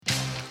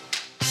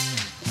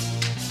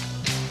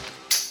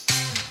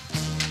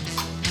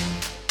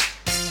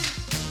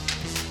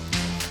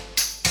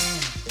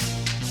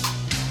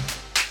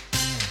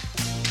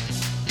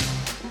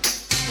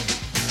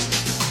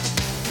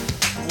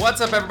What's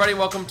up, everybody?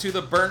 Welcome to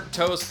the Burnt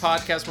Toast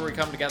Podcast, where we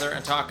come together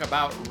and talk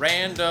about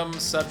random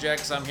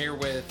subjects. I'm here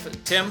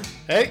with Tim.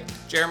 Hey.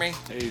 Jeremy.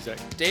 Hey, Zach.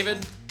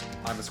 David.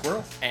 I'm a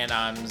squirrel. And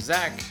I'm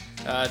Zach.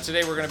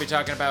 Today we're going to be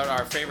talking about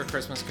our favorite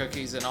Christmas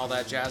cookies and all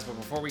that jazz. But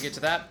before we get to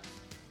that,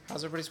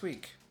 how's everybody's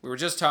week? We were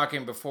just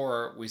talking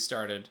before we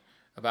started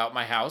about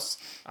my house.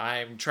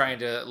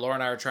 Laura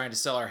and I are trying to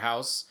sell our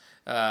house.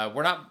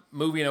 We're not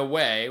moving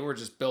away. We're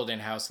just building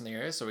a house in the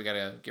area, so we got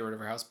to get rid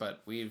of our house.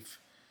 But we've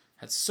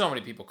had so many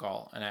people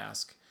call and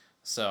ask.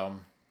 So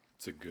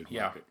it's a good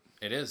market.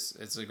 It is.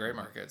 It's a great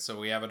market. So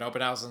we have an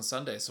open house on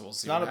Sunday, so we'll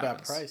see what happens. Not a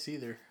bad price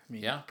either. I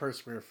mean, per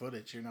square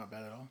footage, you're not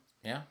bad at all.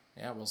 Yeah,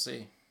 we'll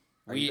see.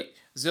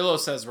 Zillow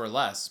says we're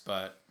less,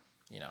 but,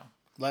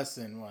 Less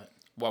than what?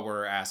 What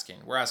we're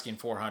asking. We're asking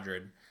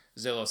 400.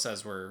 Zillow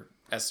says we're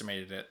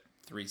estimated at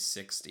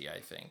 360,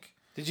 I think.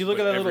 Did you look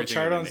at that little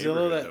chart on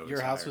Zillow that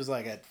your house was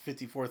like at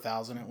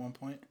 54,000 at one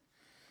point?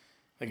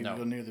 Like if you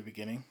go near the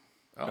beginning?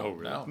 Oh,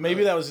 really? No.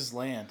 Maybe that was just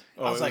land.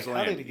 I was like, land.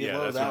 how did it get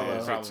low that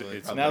low?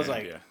 Probably. And I was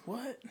like,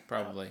 what?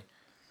 Probably.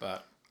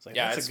 But it's like,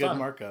 that's a good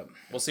markup.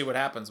 We'll see what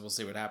happens.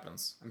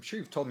 I'm sure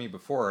you've told me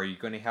before, are you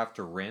going to have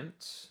to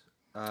rent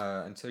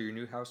until your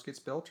new house gets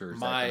built? Or is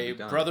my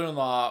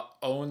brother-in-law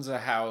owns a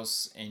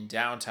house in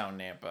downtown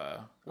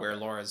Nampa where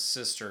Laura's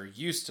sister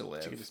used to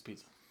live. Chicken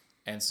pizza.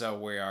 And so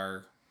we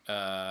are,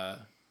 we're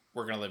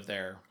going to live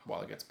there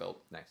while it gets built.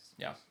 Nice.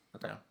 Yeah.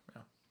 Okay. Yeah.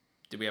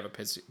 Did we have a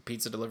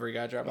pizza delivery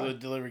guy drop by? The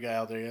delivery guy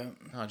out there yet?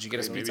 Oh, did you get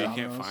us maybe pizza? You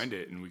can't find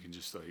it, and we can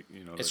just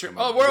It's true.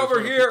 Oh, we're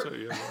over here.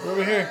 We're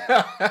over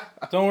here.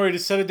 Don't worry,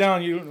 just set it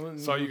down. You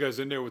saw you guys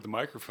in there with the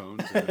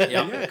microphones.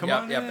 Come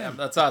on. Yep.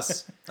 That's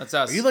us.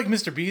 Are you like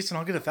Mr. Beast, and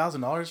I'll get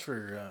 $1,000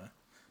 for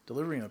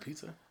delivering a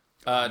pizza?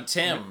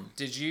 Tim,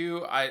 did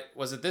you?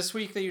 Was it this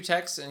week that you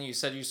text and you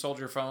said you sold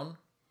your phone?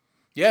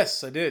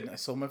 Yes, I did. I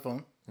sold my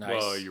phone. Nice.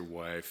 Well, your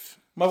wife.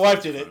 My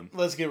wife did it.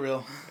 Let's get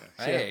real.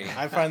 Yeah. Hey.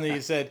 I finally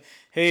said,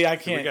 hey, I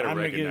can't. I'm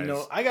going to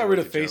get I got rid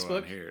of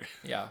Facebook.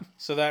 Yeah.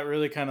 So that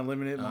really kind of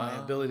limited my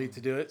ability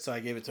to do it. So I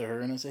gave it to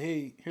her and I said,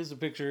 hey, here's the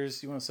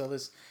pictures. You want to sell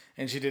this?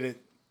 And she did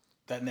it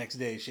that next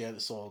day. She had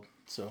it sold.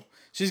 So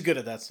she's good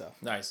at that stuff.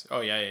 Nice. Oh,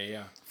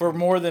 yeah. For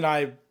more than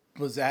I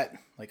was at.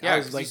 I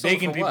was like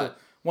baking people. What?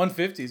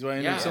 150 is what I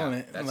ended up selling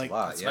it. That's like, a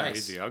lot. That's yeah. nice.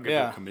 Easy. I'll give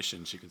her a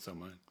commission. She can sell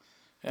mine.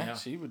 Yeah,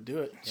 she would do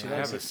it. You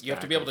have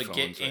to be able to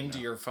get into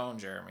your phone,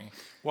 Jeremy.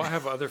 Well, I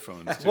have other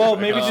phones, too. Well,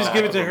 maybe just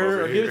give it to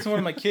her or give it to one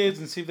of my kids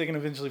and see if they can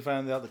eventually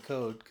find out the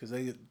code, because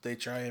they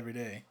try every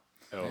day.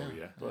 Oh,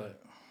 yeah.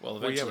 But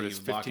eventually it's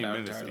 15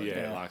 minutes.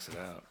 It locks it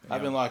out.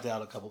 I've been locked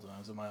out a couple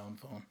times on my own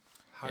phone.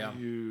 How do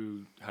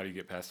you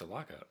get past the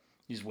lockout?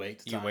 You just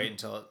wait. You wait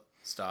until it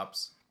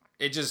stops.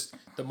 It just,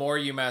 the more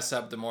you mess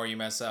up,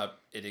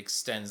 it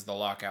extends the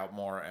lockout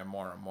more and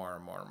more and more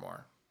and more and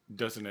more.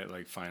 Doesn't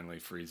it finally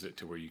freeze it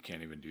to where you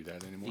can't even do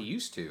that anymore? It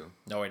used to.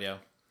 No idea.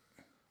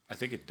 I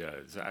think it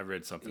does. I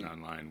read something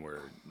online where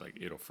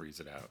it'll freeze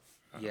it out.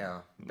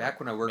 Back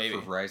when I worked for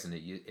Verizon,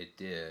 it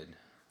did,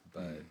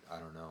 but I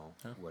don't know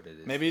what it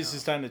is. Maybe it's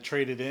just time to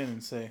trade it in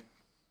and say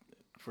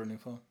for a new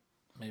phone.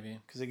 Maybe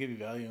because they give you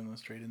value on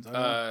those trade-ins.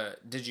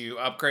 Did you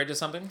upgrade to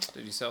something?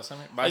 Did you sell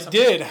something? I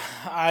did.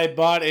 I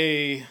bought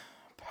a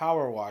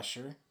power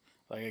washer,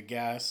 like a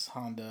gas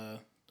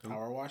Honda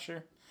power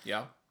washer.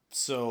 Yeah.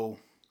 So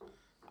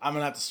I'm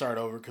going to have to start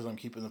over because I'm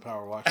keeping the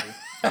power washer.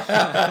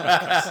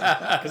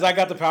 Because I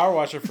got the power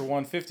washer for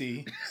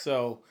 $150.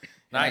 So,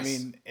 nice. I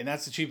mean, and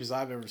that's the cheapest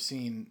I've ever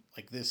seen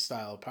this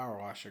style of power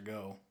washer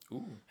go.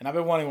 Ooh. And I've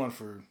been wanting one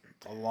for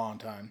a long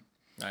time.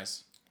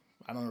 Nice.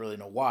 I don't really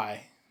know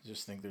why. I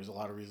just think there's a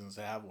lot of reasons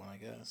to have one, I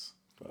guess.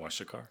 But wash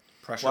the car.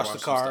 Wash the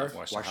car.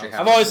 Wash your house.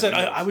 I've always said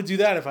I would do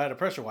that if I had a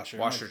pressure washer.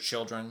 Wash your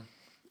children.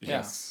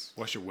 Yes.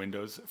 Wash your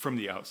windows from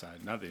the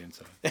outside, not the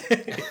inside.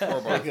 Or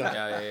both.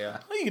 Yeah.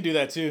 Well, you can do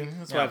that too.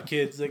 That's why I have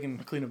kids. They can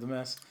clean up the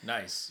mess.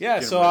 Nice. Yeah,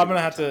 so I'm going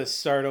to have to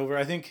start over.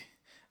 I think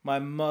my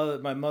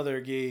mother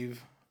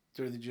gave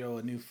Dorothy Joe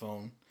a new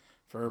phone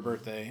for her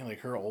birthday, like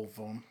her old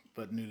phone,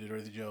 but new to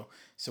Dorothy Joe.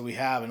 So we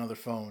have another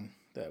phone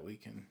that we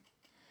can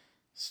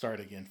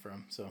start again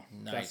from. So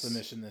that's the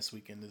mission this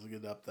weekend, is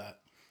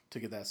to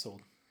get that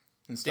sold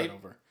and start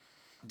over.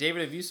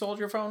 David, have you sold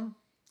your phone?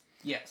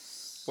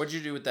 Yes. What'd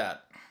you do with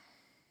that?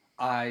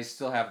 I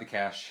still have the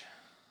cash.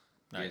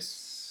 Nice.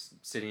 It's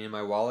sitting in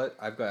my wallet.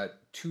 I've got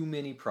too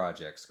many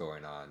projects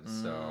going on,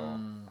 so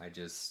I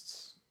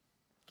just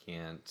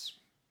can't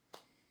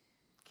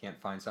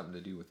find something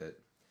to do with it.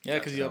 Yeah,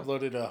 because you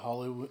uploaded a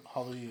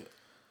Holly.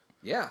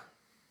 Yeah.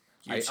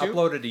 YouTube? I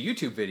uploaded a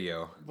YouTube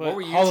video. What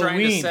were you trying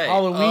to say?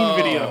 Halloween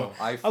video.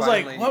 I was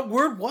like, what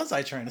word was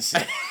I trying to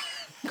say?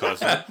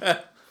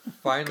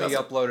 Finally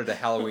uploaded a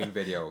Halloween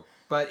video.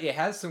 But it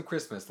has some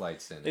Christmas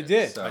lights in it. It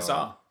did. So, I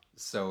saw.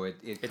 So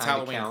it's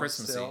Halloween counts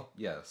Christmassy. still.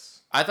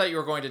 Yes. I thought you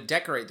were going to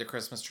decorate the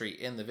Christmas tree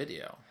in the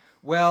video.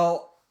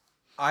 Well,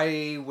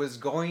 I was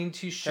going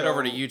to show... Head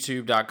over to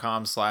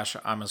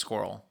youtube.com/I'm a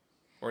squirrel.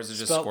 Or is it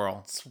just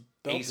squirrel?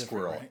 A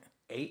squirrel. Right?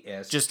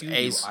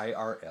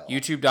 A-S-Q-U-I-R-L.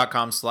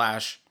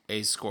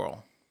 youtube.com/a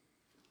squirrel.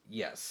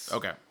 Yes.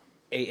 Okay.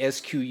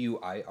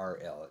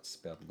 Asquirl. It's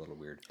spelled a little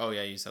weird. Oh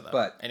yeah, you said that.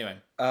 But anyway,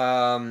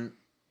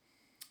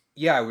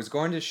 yeah, I was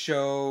going to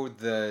show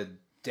the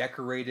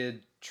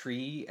decorated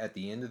tree at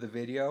the end of the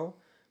video,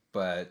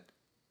 but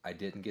I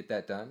didn't get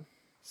that done.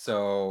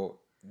 So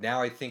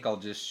now I think I'll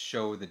just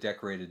show the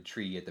decorated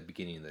tree at the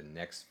beginning of the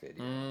next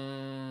video.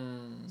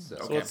 So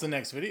what's the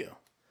next video?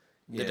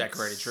 the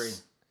decorated tree.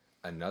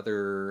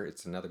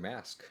 It's another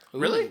mask.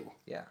 Really? Ooh.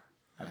 Yeah.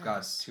 I've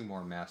got 2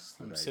 more masks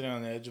that I'm I sitting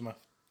on the edge of my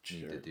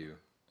need to chair. do.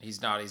 He's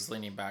not. He's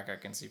leaning back. I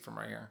can see from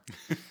right here.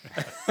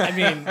 I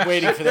mean,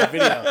 waiting for that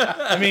video.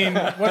 I mean,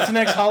 what's the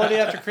next holiday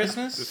after The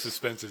Christmas?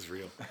 suspense is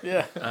real.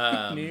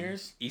 Yeah. New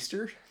Year's?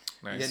 Easter?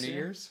 Nice. Yeah, New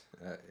Year's?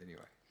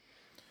 Anyway.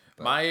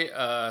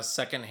 My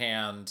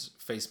secondhand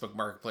Facebook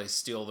Marketplace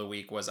steal of the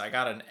week was I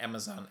got an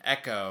Amazon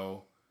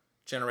Echo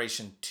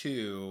Generation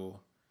 2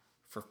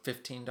 for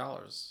 $15.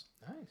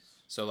 Nice.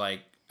 So like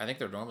I think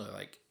they're normally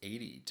like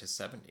 80 to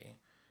 70.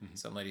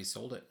 Some lady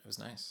sold it. It was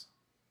nice.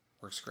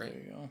 Works great.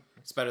 There you go.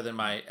 It's better than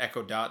my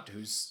Echo Dot,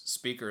 whose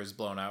speaker is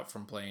blown out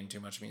from playing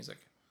too much music.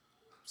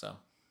 So,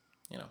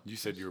 You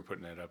said you were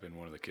putting that up in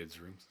one of the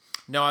kids' rooms?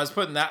 No, I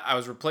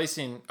was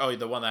replacing,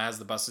 the one that has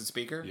the busted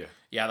speaker? Yeah.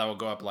 Yeah, that will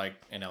go up like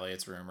in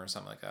Elliot's room or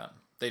something like that.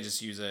 They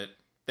just use it.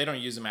 They don't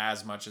use them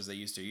as much as they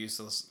used to. Used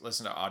to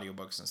listen to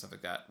audiobooks and stuff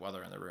like that while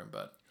they're in the room.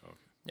 But,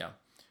 yeah.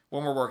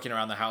 When we're working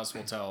around the house,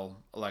 we'll tell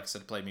Alexa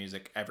to play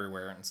music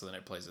everywhere, and so then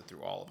it plays it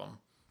through all of them.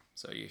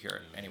 So you hear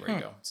it anywhere you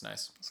go. It's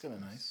nice. It's kind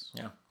of nice.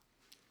 Yeah.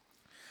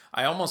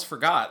 I almost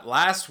forgot.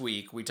 Last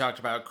week, we talked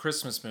about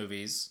Christmas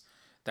movies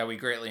that we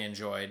greatly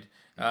enjoyed.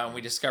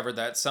 We discovered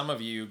that some of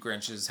you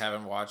Grinches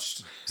haven't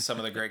watched some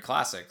of the great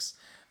classics.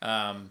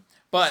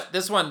 But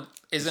this one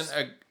isn't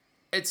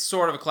it's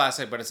sort of a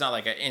classic, but it's not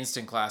like an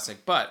instant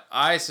classic. But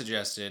I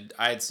suggested,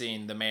 I had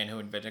seen The Man Who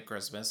Invented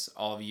Christmas.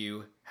 All of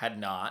you had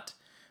not.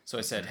 So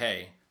I said,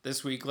 hey,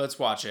 this week, let's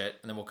watch it,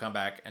 and then we'll come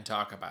back and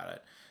talk about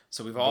it.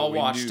 So we've all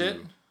watched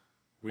it.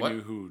 We What?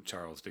 knew who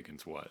Charles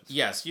Dickens was.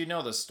 Yes, you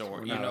know the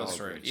story. You not know the all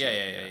story. Grinch,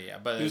 Yeah.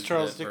 But Who's the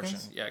Charles version-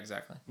 Dickens? Yeah,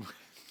 exactly.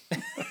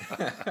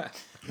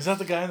 Is that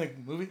the guy in the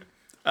movie?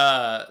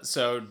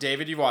 So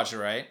David, you watched it,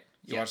 right?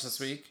 You watched Yes. this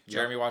week.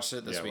 Jeremy watched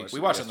it this Yeah, I week. watched We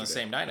it watched it on the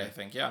yesterday. same night, I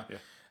think. Yeah.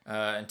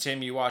 And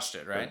Tim, you watched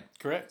it, right?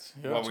 Correct.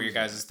 Yeah, What were your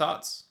guys'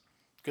 thoughts?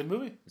 Good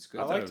movie. It's good.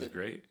 I I thought liked it was it.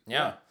 great.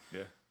 Yeah,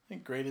 Yeah. I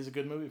think great is a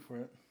good movie for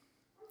it.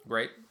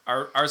 great.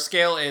 Our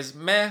scale is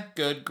meh,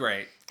 good,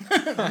 great.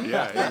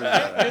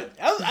 Yeah.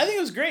 I think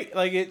it was great.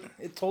 Like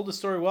it told the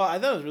story well. I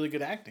thought it was really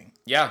good acting.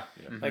 Yeah.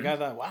 Like I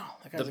thought, wow,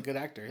 that guy's a good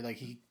actor. Like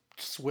he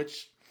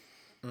switched.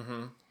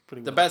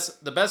 Pretty The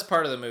well. best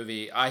part of the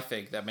movie, I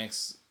think, that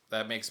makes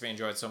me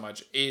enjoy it so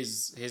much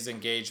is his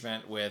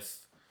engagement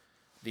with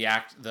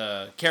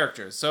the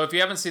characters. So if you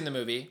haven't seen the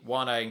movie,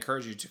 one, I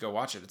encourage you to go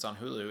watch it. It's on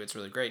Hulu. It's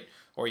really great.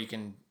 Or you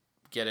can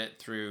get it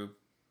through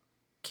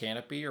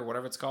Canopy or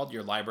whatever it's called,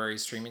 your library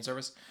streaming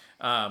service.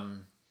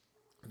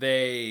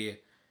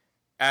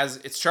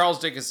 It's Charles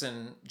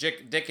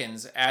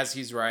Dickens as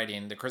he's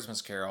writing The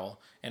Christmas Carol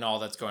and all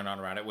that's going on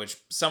around it, which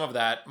most of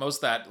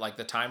that, like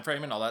the time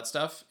frame and all that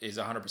stuff is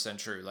 100%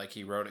 true. Like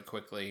he wrote it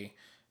quickly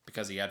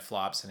because he had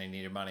flops and he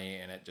needed money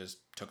and it just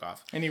took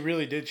off. And he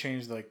really did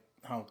change like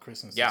how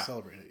Christmas Yeah. is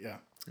celebrated. Yeah.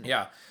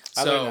 Yeah.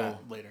 I learned So,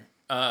 that later.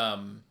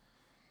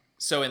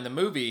 so in the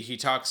movie, he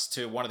talks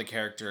to one of the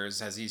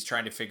characters as he's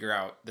trying to figure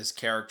out this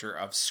character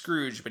of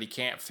Scrooge, but he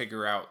can't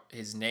figure out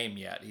his name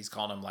yet. He's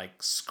calling him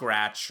like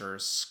Scratch or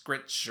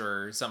Scritch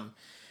or something.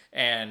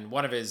 And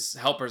one of his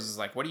helpers is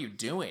like, "What are you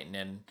doing?"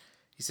 And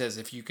he says,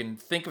 "If you can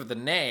think of the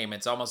name,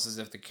 it's almost as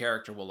if the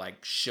character will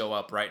like show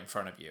up right in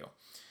front of you."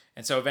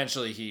 And so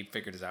eventually he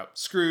figured it out,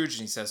 Scrooge,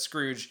 and he says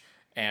Scrooge,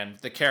 and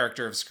the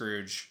character of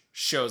Scrooge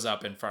shows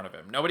up in front of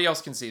him. Nobody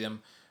else can see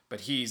them,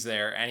 but he's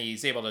there, and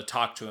he's able to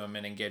talk to him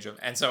and engage him.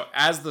 And so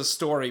as the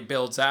story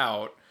builds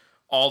out,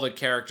 all the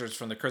characters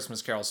from the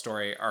Christmas Carol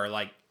story are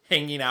like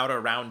hanging out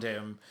around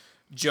him,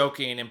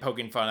 joking and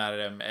poking fun at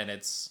him, and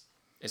it's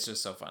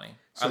just so funny.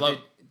 So I love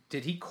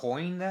did he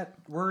coin that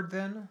word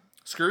then?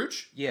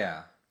 Scrooge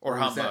Yeah. or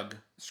is that humbug.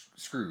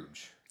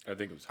 Scrooge. I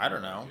think it was. I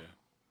don't Humbug, know.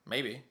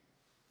 Maybe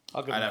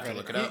I'll give I'd him have to credit.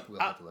 look it up. We'll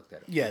have to look that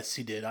up. Yes,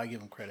 he did. I give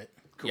him credit.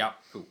 Cool. Yeah.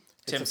 Cool.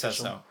 Tim It's says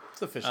official. so.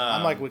 It's official.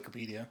 I'm like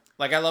Wikipedia.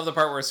 Like, I love the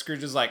part where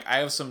Scrooge is like, I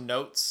have some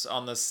notes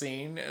on the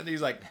scene. And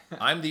he's like,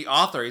 I'm the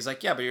author. He's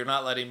like, yeah, but you're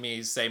not letting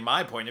me say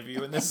my point of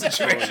view in this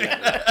situation.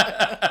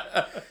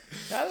 I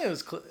think it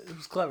was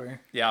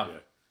clever. Yeah. Yeah.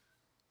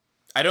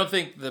 I don't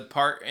think the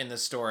part in the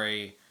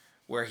story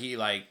where he,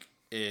 like,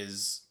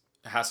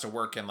 has to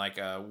work in, like,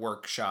 a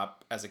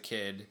workshop as a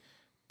kid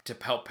to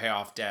help pay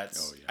off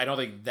debts. Oh, yeah. I don't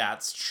think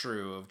that's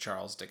true of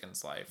Charles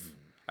Dickens' life.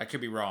 I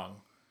could be wrong,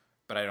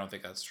 but I don't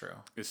think that's true.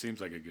 It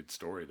seems like a good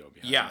story though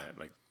behind Yeah. that.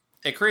 Like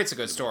It creates a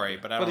good story,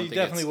 but I But don't he think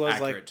definitely it's was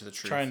accurate like to the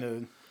truth. trying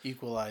to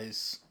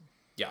equalize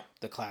Yeah.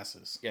 the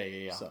classes.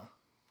 Yeah. So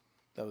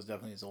that was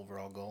definitely his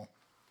overall goal,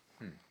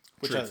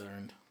 which I Truth.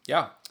 learned.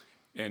 Yeah.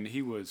 and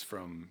he was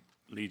from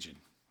Legion.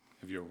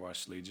 Have you ever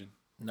watched Legion?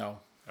 No.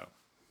 Oh.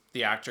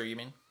 The actor, you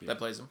mean, that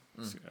plays him?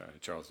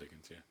 Charles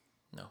Dickens, yeah.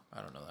 No,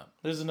 I don't know that.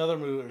 There's another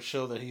movie or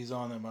show that he's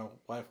on that my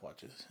wife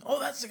watches. Oh,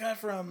 that's the guy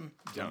from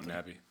Downton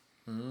Abbey.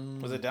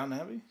 Was it Downton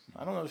Abbey?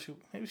 I don't know.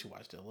 Maybe she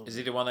watched it a little Is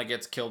bit. he the one that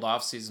gets killed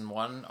off season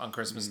 1 on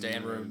Christmas Day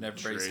and ruined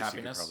everybody's Tracy could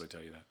happiness? probably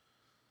tell you that.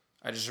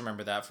 I just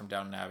remember that from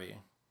Downton Abbey.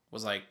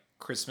 Was like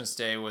Christmas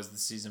Day was the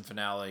season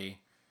finale,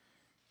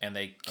 and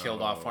they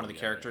killed off one of the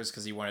characters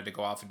because he wanted to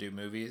go off and do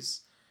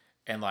movies,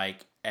 and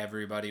like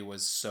everybody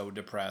was so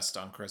depressed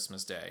on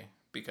Christmas Day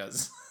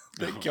because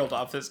they killed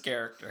off this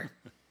character.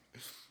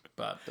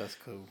 But That's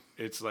cool.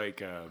 It's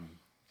like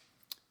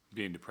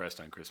being depressed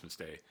on Christmas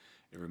Day.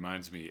 It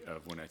reminds me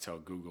of when I tell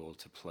Google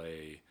to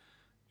play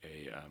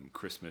a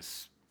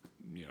Christmas,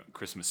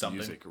 Christmas Something.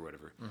 music or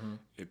whatever.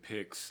 It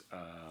picks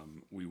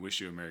 "We Wish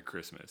You a Merry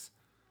Christmas."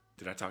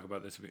 Did I talk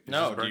about this? Is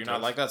no, this do you Burnt not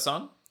Toast? like that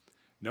song?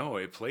 No,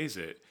 it plays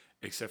it,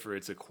 except for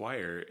it's a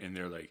choir, and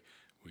they're like,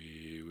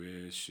 "We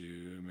wish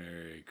you a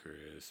Merry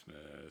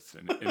Christmas,"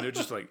 and they're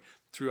just like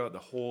throughout the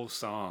whole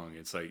song.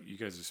 It's like you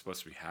guys are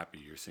supposed to be happy.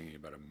 You're singing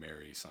about a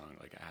merry song,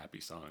 like a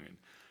happy song,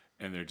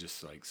 and they're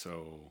just like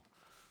so.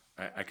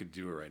 I could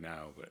do it right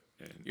now, but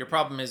Your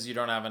problem is you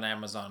don't have an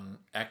Amazon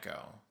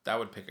Echo. That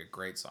would pick a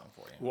great song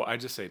for you. Well, I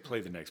just say play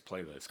the next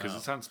playlist because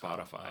it's on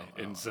Spotify,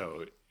 and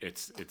so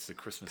it's the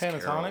Christmas Carol.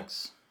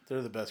 Pentatonics,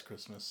 they're the best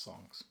Christmas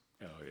songs.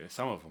 Oh yeah,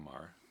 some of them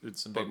are.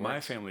 Some But big my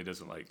words. family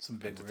doesn't like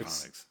big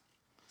words. pentatonics.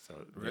 So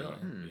Really?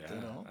 yeah, they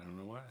don't? I don't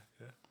know why.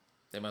 Yeah.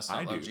 They must not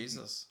I love do.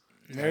 Jesus.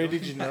 Mary,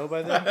 did you know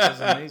by that? That's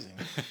amazing.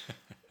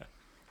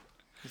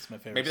 It's my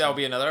favorite. Maybe that will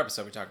be another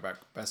episode we talk about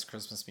best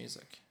Christmas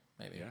music.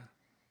 Maybe. Yeah.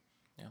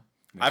 Yeah.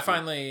 Next I week.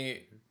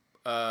 finally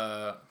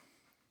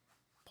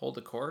pulled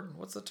the cord.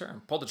 What's the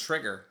term? Pulled the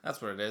trigger. That's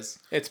what it is.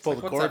 It's pull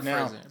Like, the what's cord that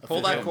now. phrase?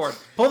 Pull that cord.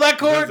 Pull that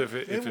cord. Depends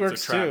if it it's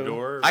works a trap too.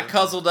 door. I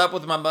cuzzled up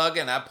with my mug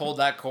and I pulled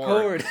that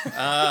cord.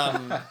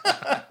 I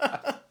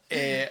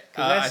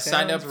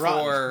signed up sounds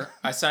rotten.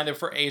 I signed up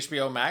for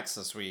HBO Max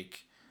this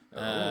week.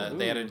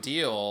 They had a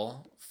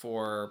deal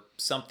for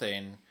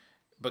something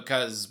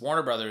because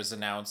Warner Brothers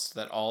announced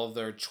that all of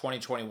their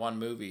 2021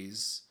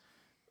 movies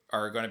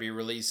are going to be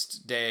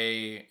released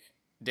day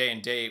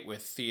and date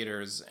with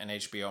theaters and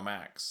HBO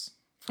Max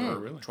for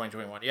really?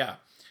 2021. Yeah.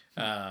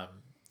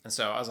 And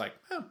so I was like,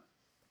 oh,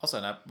 I'll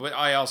sign up. But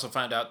I also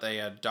found out they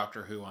had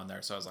Doctor Who on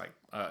there, so I was like,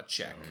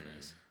 check.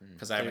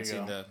 Because I haven't you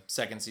seen go. the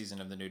second season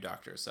of the new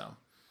Doctor, so.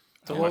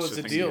 So I what watched was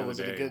the the thing deal? the Was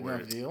other it a day good where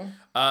enough deal?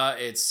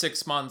 It's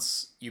 6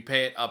 months. You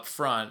pay it up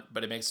front,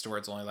 but it makes it to where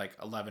it's only like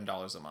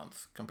 $11 a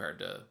month compared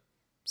to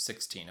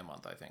 $16 a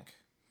month, I think.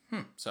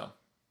 So,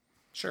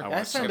 sure. I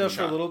watched signed Give it up a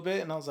for a shot. little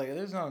bit, and I was like,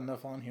 "There's not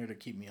enough on here to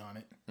keep me on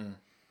it."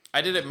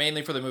 I did it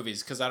mainly for the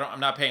movies because I'm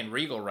not paying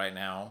Regal right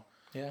now.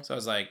 Yeah. So I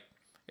was like,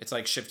 it's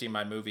like shifting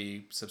my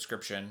movie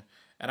subscription,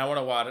 and I want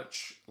to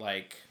watch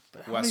like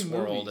how many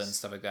Westworld movies? and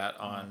stuff like that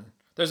on.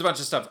 There's a bunch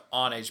of stuff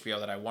on HBO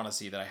that I want to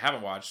see that I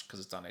haven't watched because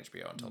it's on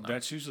HBO until now.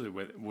 That's usually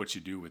what you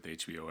do with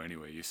HBO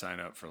anyway. You sign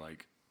up for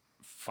like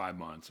 5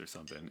 months or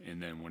something,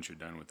 and then once you're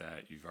done with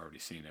that, you've already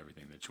seen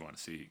everything that you want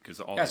to see.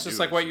 Because all Yeah, it's they just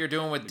do like is what you- you're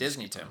doing with you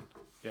Disney, skip Tim. on.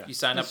 Yeah, You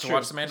sign up That's to true.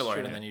 watch The That's Mandalorian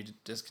true. and then you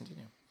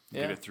discontinue. get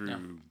Yeah. it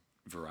through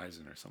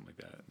Verizon or something like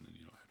that, and then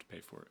you don't have to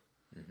pay for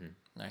it.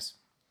 Nice.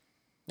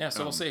 Yeah,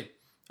 so we'll see.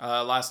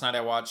 Last night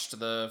I watched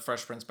the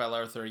Fresh Prince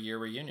Bel-Air 30-year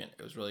reunion.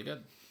 It was really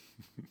good.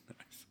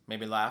 Made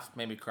me laugh,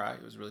 made me cry.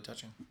 It was really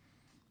touching.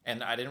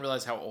 And I didn't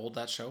realize how old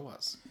that show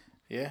was.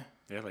 Yeah.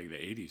 Yeah, like the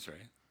 80s, right?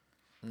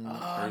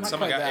 Not Some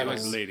guy- quite that it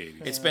was old. Late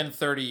 80s. It's been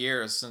 30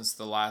 years since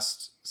the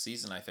last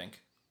season, I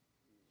think.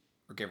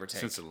 Or give or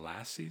take. Since the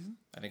last season?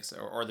 I think so.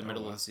 Or the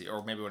middle of the season.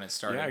 Or maybe when it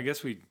started. Yeah, I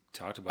guess we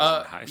talked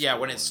about it in high school. yeah,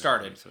 when it and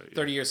started. everything, so, yeah.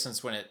 30 years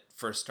since when it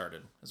first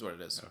started is what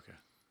it is. Okay.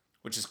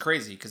 Which is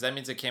crazy because that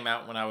means it came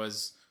out when I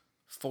was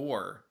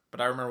 4.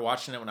 But I remember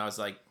watching it when I was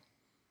like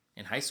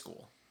in high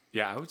school.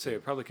 Yeah, I would say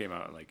it probably came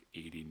out in like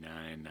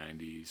 89,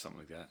 90, something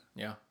like that.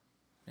 Yeah.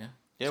 Yeah.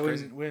 Yeah, It's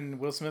crazy. when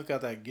Will Smith got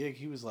that gig,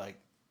 he was like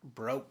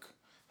broke.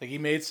 Like he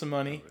made some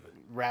money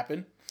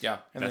rapping, Yeah.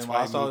 and That's then why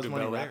he lost all moved his to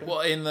money Bel Air. rapping. Well,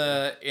 in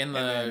the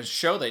then-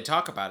 show they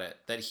talk about it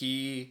that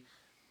he,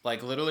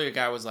 like, literally a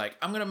guy was like,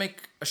 "I'm gonna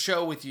make a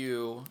show with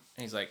you,"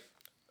 and he's like,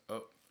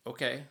 "Oh,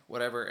 okay,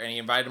 whatever." And he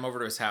invited him over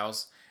to his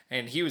house,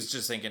 and he was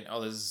just thinking, "Oh,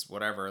 this is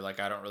whatever.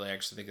 Like, I don't really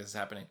actually think this is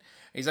happening." And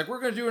he's like,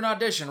 "We're gonna do an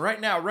audition right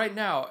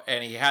now."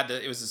 And he had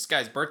to. It was this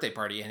guy's birthday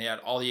party, and he had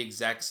all the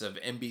execs of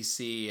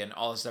NBC and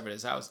all this stuff at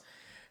his house.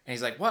 And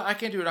he's like, "Well, I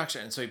can't do an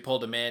audition." And so he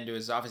pulled him into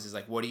his office. He's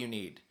like, "What do you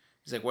need?"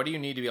 He's like, "What do you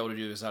need to be able to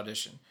do this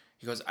audition?"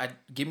 He goes,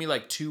 give me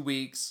like 2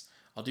 weeks.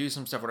 I'll do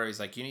some stuff, whatever." He's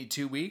like, "You need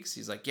 2 weeks?"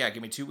 He's like, "Yeah,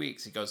 give me 2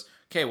 weeks." He goes,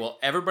 "Okay, well,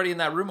 everybody in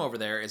that room over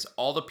there is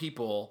all the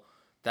people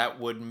that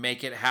would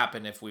make it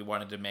happen if we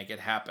wanted to make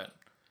it happen."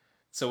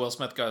 So Will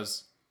Smith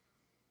goes,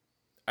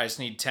 "I just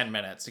need 10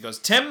 minutes. He goes,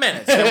 10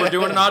 minutes, then we're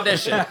doing an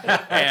audition.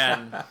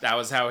 And that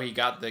was how he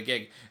got the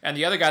gig. And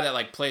the other guy that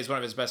like plays one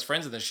of his best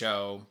friends in the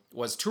show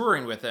was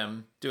touring with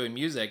him, doing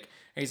music.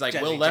 And he's like,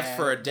 Jazzy "Will left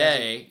for a Jazz,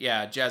 day."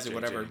 Yeah, Jazzy,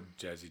 whatever.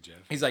 Jazzy Jeff.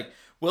 He's like,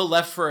 "Will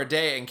left for a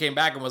day and came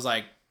back and was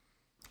like,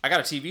 I got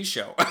a TV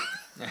show."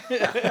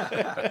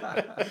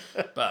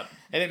 But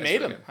And it it's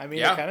made really him. good. I mean,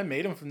 Yeah. it kind of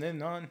made him from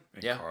then on.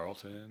 And Yeah.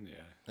 Carlton, yeah.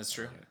 That's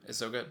true. It's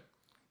so good.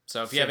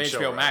 So if you Same have show,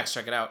 HBO right? Max,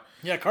 check it out.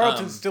 Yeah,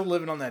 Carlton's still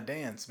living on that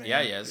dance, man.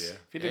 Yeah, he is. Yeah. If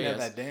he didn't Yeah, have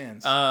he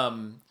is. that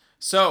dance.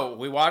 So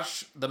we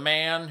watched The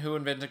Man Who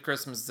Invented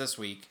Christmas this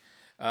week.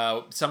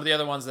 Some of the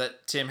other ones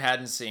that Tim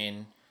hadn't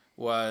seen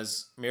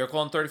was Miracle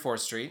on 34th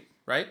Street,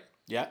 right?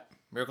 Yeah.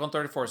 Miracle on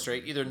 34th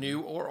Street, either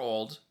new or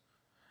old.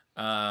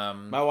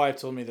 My wife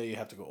told me that you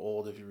have to go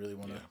old if you really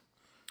want to.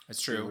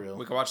 It's true. real.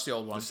 We can watch the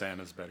old one, The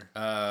Santa's better.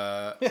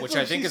 which what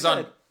I think she is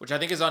on said. which I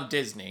think is on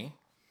Disney.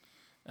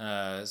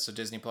 So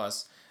Disney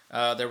Plus.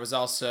 There was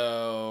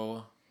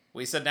also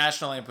we said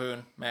National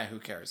Lampoon. Man, who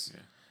cares?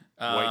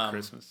 White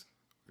Christmas.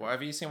 Well,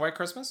 have you seen White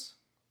Christmas?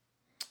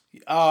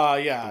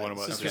 Yeah. The one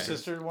about sister, Okay.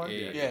 sister one. Yeah,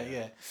 Yeah, yeah.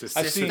 yeah. Sister.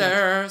 I've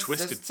seen.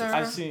 Twisted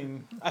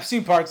I've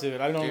seen parts of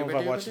it. I don't know if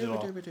I've watched it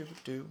all,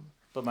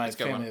 but my It's a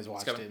good family one. has It's a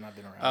watched good it, one. and I've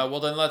been around. Well,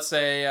 then let's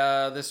say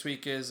this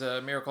week is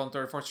Miracle on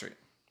 34th Street.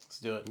 Let's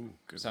do it. Ooh,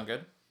 good. Sound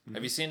good?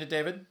 Have you seen it,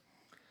 David?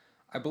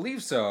 I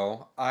believe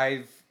so.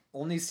 I've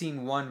only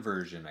seen one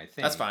version, I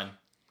think. That's fine.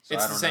 So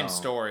It's I the don't same know.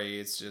 story.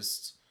 It's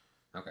just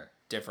Okay.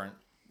 different,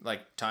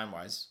 like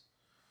time-wise.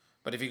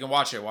 But if you can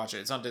watch it, watch it.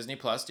 It's on Disney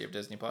Plus. Do you have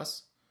Disney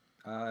Plus?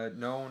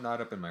 No,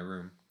 not up in my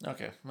room.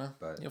 Okay, well,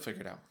 But- you'll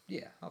figure it out.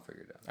 Yeah, I'll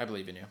figure it out. I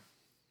believe in you.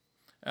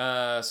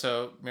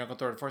 So Miracle on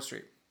 34th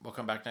Street. We'll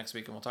come back next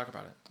week and we'll talk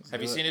about it.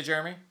 Have you do it. seen it,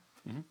 Jeremy?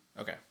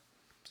 Okay.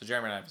 So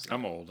Jeremy and I have seen it.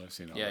 I'm old. I've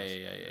seen all Yeah.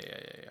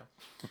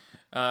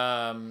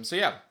 So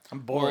yeah, I'm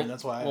boring.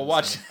 That's why. we'll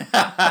watch.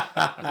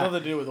 Nothing to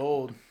do with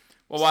old.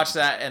 We'll watch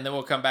that, and then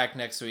we'll come back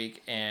next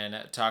week and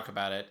talk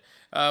about it.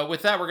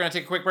 With that, we're going to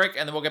take a quick break,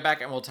 and then we'll get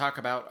back and we'll talk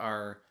about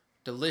our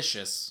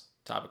delicious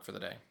topic for the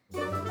day.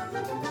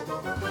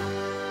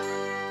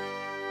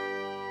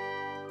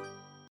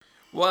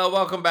 Well,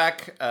 welcome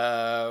back.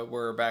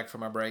 We're back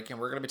from our break, and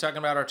we're going to be talking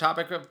about our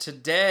topic of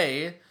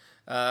today.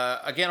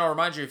 Again, I'll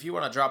remind you, if you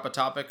want to drop a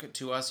topic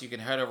to us, you can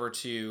head over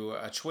to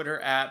Twitter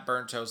at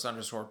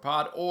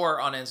burnttoast_pod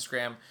or on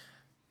Instagram,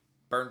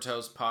 Burnt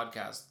Toast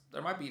Podcast.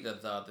 There might be the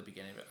at the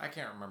beginning of it. I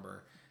can't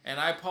remember. And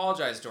I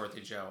apologize,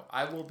 Dorothy Joe.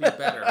 I will be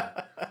better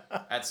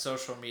at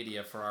social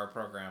media for our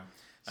program.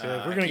 So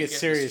if I we're gonna keep get getting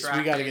serious, we got to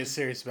distracted. get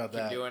serious about Keep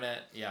that. doing it.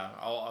 Yeah,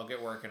 I'll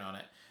get working on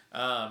it.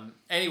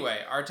 Anyway,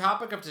 our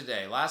topic of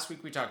today. Last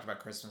week we talked about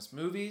Christmas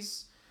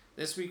movies.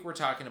 This week we're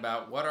talking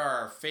about what are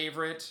our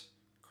favorite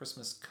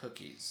Christmas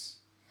cookies.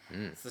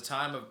 It's the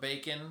time of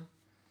bacon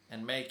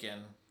and macon.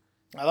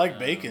 I like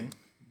bacon.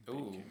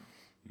 Ooh.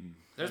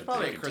 There's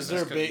probably a Is Is Christmas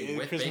there a cookie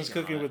with Christmas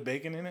bacon cookie on it. with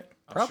bacon in it?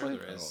 I'm Probably.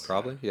 sure there is.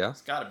 Probably, yeah.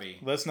 It's gotta be.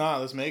 Let's not.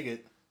 Let's make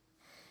it.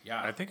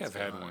 Yeah. I think it's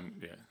I've had going on. one.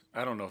 Yeah,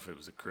 I don't know if it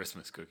was a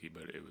Christmas cookie,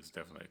 but it was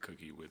definitely a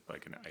cookie with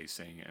like an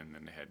icing, and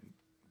then they had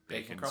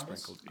Bacon bacon,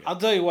 crumbles? sprinkled. Yeah. I'll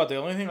tell you what. The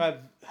only thing I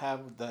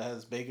have that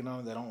has bacon on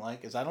it that I don't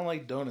like is I don't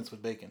like donuts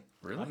with bacon.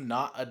 Really? I'm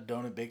not a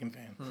donut bacon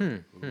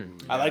fan. Ooh,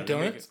 I like they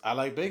make donuts. I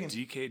like bacon.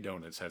 DK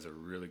Donuts has a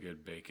really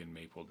good bacon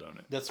maple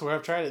donut. That's where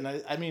I've tried it,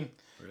 and I mean,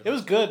 Really? it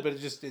was good, but it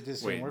just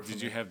didn't Wait, work for did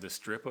me. you have the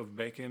strip of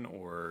bacon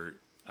or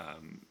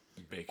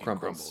bacon Crumbles.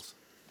 crumbles?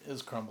 It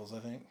was crumbles, I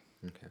think.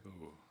 Okay.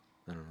 Ooh,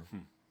 I don't know.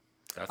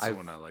 that's the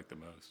one I like the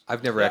most.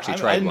 I've never actually I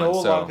tried know one, a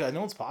lot so of, I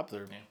know it's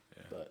popular,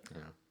 but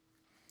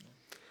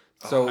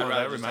so I'd rather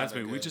that just reminds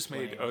have me, a we good just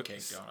made plain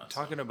cake donuts.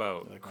 talking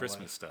about Like my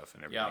Christmas wife. stuff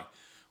and everything. Yeah.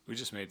 We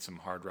just made some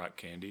Hard Rock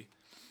candy,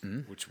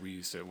 which we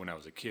used to when I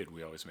was a kid.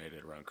 We always made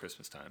it around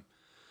Christmas time,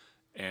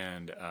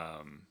 and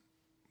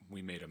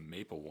we made a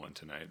maple one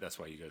tonight. That's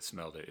why you guys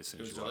smelled it as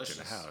soon as was you walked in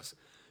the delicious. house.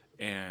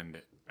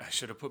 And I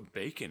should have put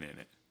bacon in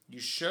it. You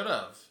should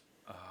have.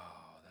 I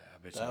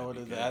bet you that that'd would be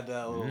have good. had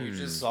that little You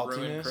just ruined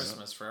saltiness.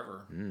 Christmas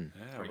forever. Yeah,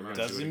 pretty we're much.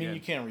 gonna Doesn't do it mean again.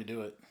 you can't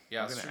redo it.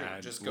 Yeah, We're it's gonna true.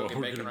 add. Just go well, get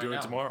we're bacon gonna right do now.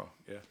 it tomorrow.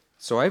 Yeah.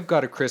 So I've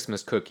got a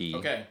Christmas cookie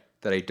Okay.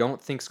 that I don't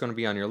think is going to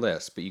be on your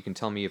list, but you can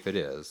tell me if it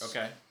is.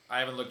 Okay. I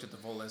haven't looked at the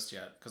full list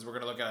yet because we're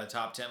going to look at a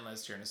top 10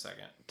 list here in a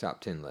second. Top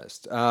 10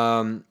 list.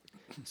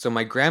 So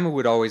my grandma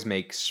would always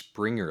make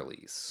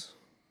Springerles.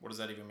 What does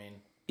that even mean?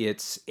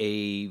 It's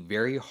a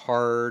very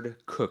hard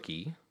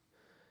cookie.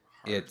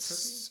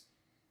 It's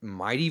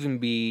might even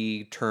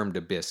be termed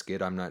a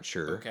biscuit. I'm not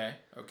sure. Okay.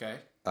 Okay.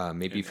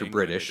 Maybe In for England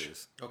British. it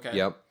is. Okay.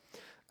 Yep.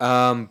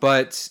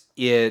 But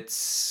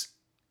it's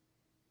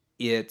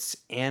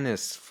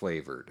anise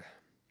flavored.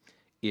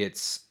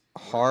 It's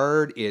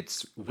hard.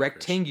 It's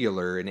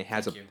rectangular, and it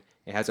has Thank you.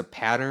 it has a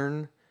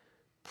pattern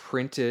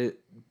printed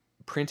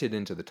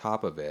into the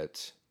top of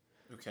it,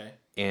 Okay.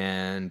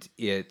 and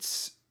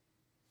it's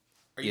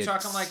Are you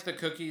talking It's- like the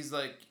cookies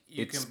like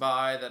you it's- can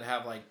buy that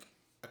have like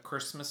a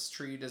Christmas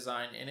tree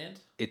design in it?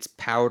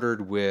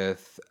 powdered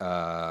with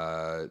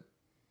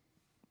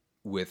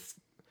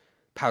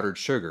powdered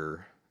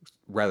sugar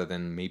rather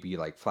than maybe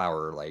like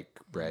flour like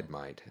bread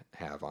might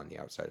have on the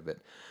outside of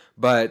it.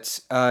 But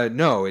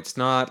no, it's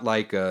not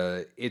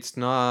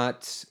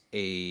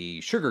a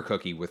sugar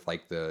cookie with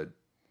like the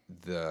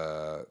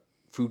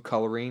food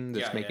coloring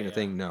that's Yeah, making yeah, a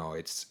thing. No,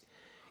 it's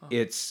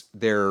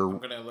their I'm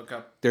going to look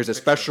up. there's a picture of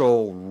it.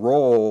 special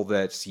roll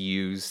that's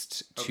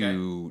used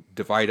to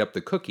divide up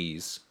the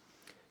cookies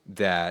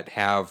that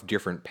have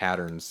different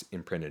patterns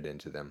imprinted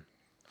into them.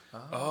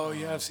 Oh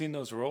yeah, I've seen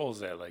those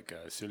rolls at like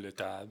sur le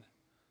table.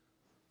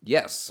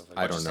 Yes,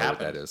 I don't just know what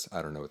that happened? is.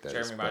 I don't know what that is.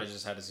 Jeremy might but- have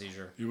just had a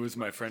seizure. It was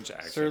my French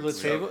accent. Sur le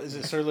table? Is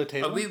it sur le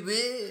table? We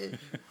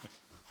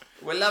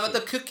love the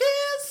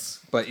cookies.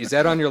 But is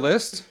that on your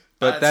list?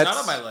 But It's that's not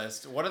on my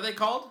list. What are they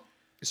called?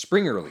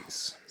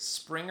 Springerlies.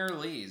 Springer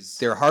Lees.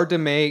 They're hard to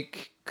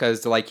make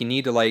because like you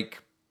need to like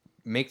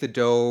make the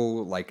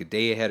dough like a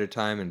day ahead of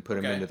time and put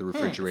them Okay. into the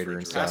refrigerator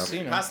and Pass, stuff.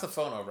 seen 'em. pass the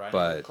phone over. I need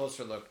But- a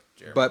closer look,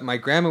 Jeremy. But my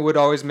grandma would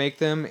always make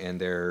them, and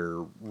they're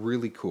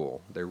really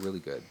cool. They're really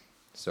good.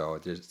 So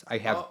I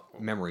have Oh.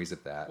 memories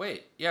of that.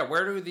 Wait, yeah.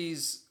 Where do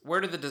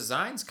the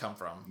designs come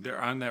from?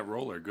 They're on that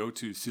roller. Go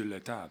to sur le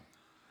table.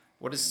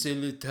 What is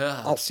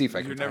Silita? I'll see if I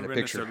You've can never find a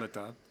been to sur picture. le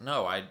table?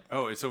 No, I.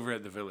 Oh, it's over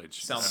at the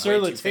village. Sounds Sur way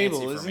le too fancy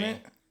table, for isn't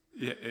me.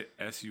 it?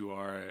 Yeah,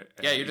 SUR.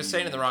 Yeah, you're just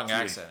saying it in the wrong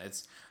accent.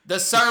 It's the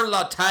sur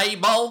la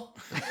table.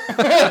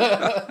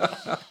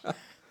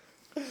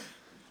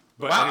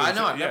 But Wow, anyways, I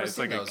know, I've yeah, never it's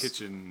seen like those. a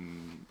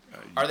kitchen.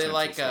 Are they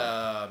utensil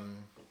store.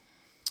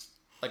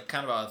 like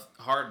kind of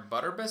a hard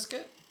butter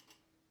biscuit?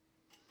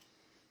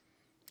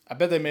 I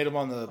bet they made them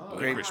on the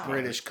Great Licorice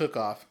British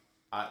Cook-Off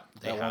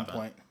They at one haven't.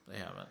 point. They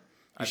haven't.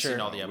 I've sure?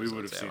 seen all the We episodes.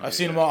 would've they seen haven't. I've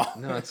seen them all.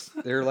 No,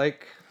 they're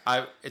like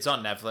It's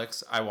on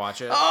Netflix. I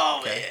watch it. Oh,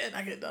 Okay. man,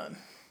 I get done.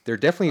 they're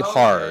definitely Okay.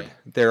 hard.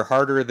 They're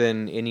harder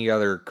than any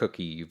other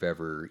cookie you've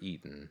ever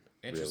eaten.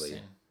 Interesting.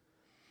 Really,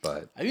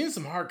 but I've eaten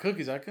some hard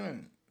cookies. I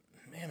couldn't.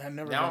 Man, I've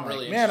never. Now been I'm like,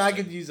 really man, I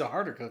interested. could use a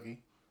harder cookie.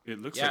 It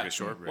looks Yeah. like a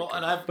shortbread. Well,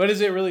 and cookie. I've But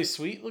is it really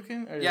sweet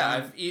looking? Or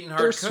I've eaten They're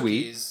hard sweet.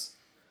 cookies.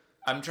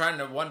 I'm trying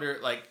to wonder,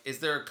 like, is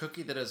there a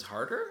cookie that is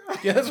harder?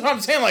 Yeah, that's what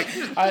I'm saying. Like,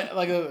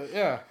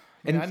 yeah.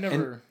 I mean, and, I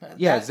never. and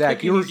yeah, that Zach,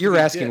 cookie you're needs to you're be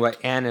asking dipped.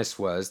 what anise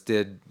was.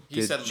 Did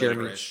He said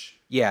Jeremy? licorice.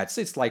 Yeah,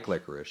 it's like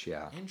licorice.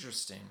 Yeah,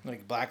 Interesting.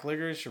 Like black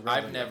licorice or red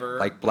I've licorice? never.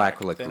 like black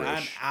Then I'm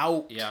licorice.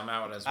 out. Yeah, I'm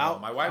out as well.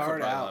 Out, My wife would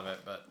hard probably out. love it,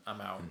 but I'm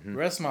out. The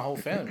rest of my whole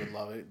family would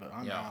love it, but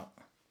I'm Yeah. out.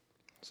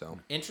 So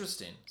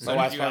Interesting. My So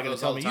wife's did you have probably gonna those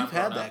tell all me the time you've had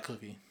growing that up?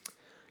 cookie.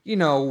 you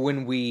know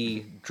when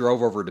we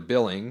drove over to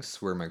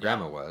Billings, where my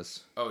grandma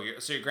was. Oh,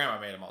 so your grandma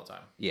made them all the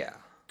time. Yeah.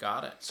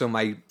 Got it. So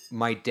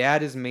my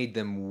dad has made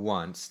them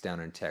once down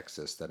in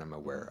Texas that I'm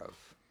aware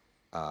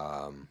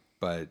of,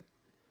 but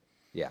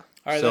yeah.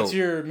 All right, so, that's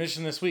your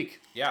mission this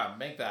week. Yeah,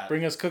 make that.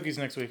 Bring us cookies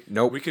next week.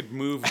 Nope. we could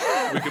move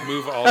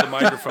all the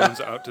microphones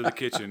out to the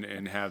kitchen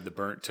and have the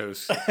burnt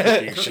toast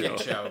cooking Cooking show.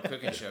 show.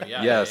 Cooking show.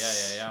 Yeah.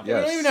 Yes. Yeah. We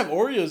Yes. don't even have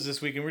Oreos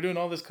this week, and we're doing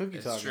all this cookie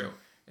It's talking. true.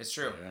 It's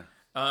true.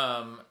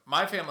 Yeah.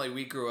 My family,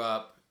 we grew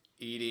up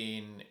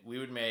eating. We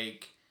would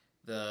make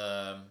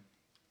the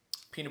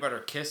peanut butter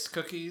kiss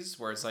cookies,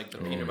 where it's like the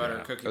peanut butter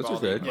yeah. cookie Those ball are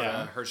that you good. put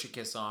Yeah. a Hershey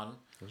Kiss on.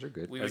 Those are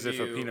good. We As would if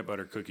a do- peanut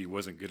butter cookie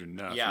wasn't good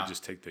enough, Yeah. you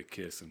just take the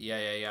kiss and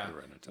Yeah. put it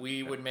right on top.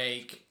 We would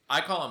make.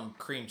 I call them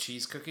cream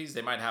cheese cookies.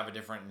 They might have a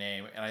different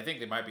name, and I think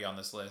they might be on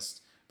this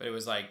list. But it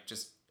was like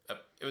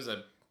it was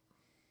a.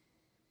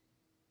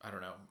 I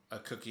don't know, a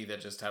cookie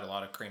that just had a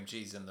lot of cream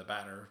cheese in the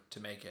batter to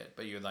make it,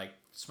 but you would like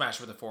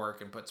smash with a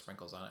fork and put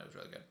sprinkles on it. It was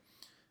really good.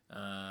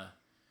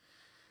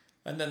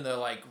 And then the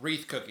like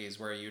wreath cookies,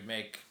 where you'd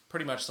make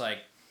pretty much like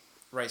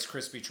Rice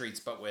Krispie treats,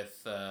 but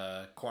with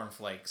corn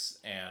flakes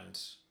and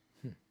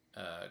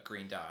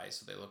green dye,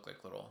 so they look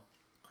like little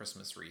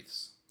Christmas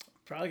wreaths.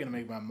 Probably gonna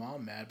make my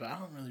mom mad, but I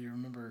don't really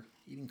remember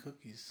eating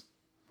cookies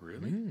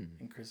Really?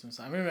 in Christmas.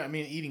 I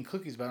mean, eating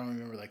cookies, but I don't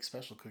remember like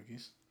special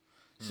cookies.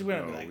 She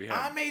wouldn't be No, like, we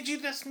have- I made you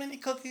this many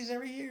cookies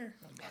every year.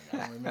 I'm like, I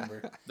don't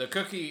remember. The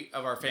cookie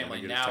of our family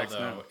get a now, text though,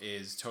 now?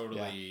 is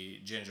totally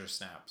ginger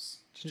snaps.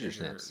 Ginger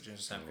snaps.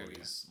 Ginger snap Oh,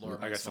 cookies. yeah. Laura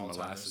I got makes some them all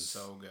the time. They're molasses.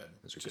 so good.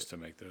 Those are Just to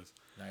make those.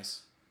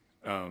 Nice.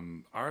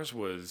 Ours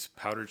was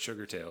powdered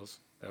sugar tails.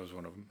 That was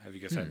one of them. Have you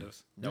guys had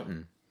those? Nope.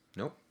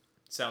 Nope.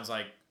 Sounds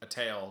like a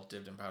tail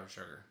dipped in powdered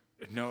sugar.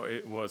 No,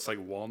 it's like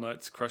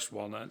walnuts, crushed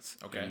walnuts.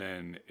 Okay. And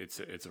then it's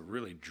a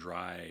really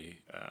dry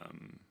I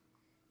don't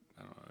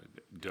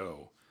know,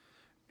 dough.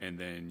 And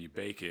then you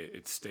bake it.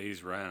 It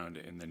stays round,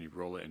 and then you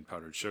roll it in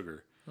powdered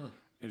sugar.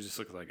 It just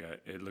looks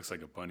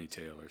like a bunny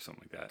tail or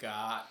something like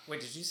that. Wait,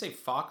 did you say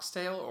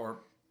foxtail or?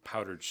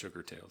 Powdered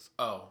sugar tails.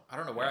 Oh, I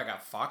don't know where I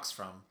got fox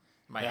from.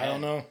 In my Yeah, head. I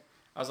don't know.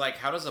 I was like,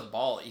 how does a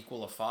ball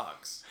equal a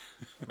fox?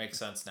 Makes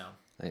sense now.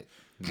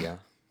 Yeah.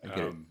 I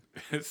get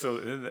it. So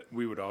then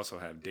we would also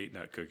have date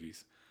nut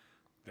cookies.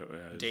 That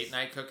was Date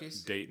night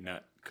cookies. Date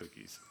nut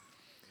cookies.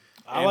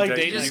 I And like they-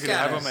 date you night can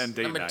have cookies. them on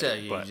date I'm gonna night, tell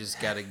you, but you just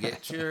gotta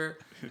get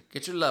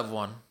your loved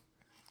one,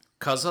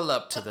 cuzzle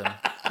up to them,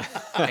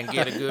 and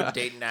get a good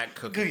date night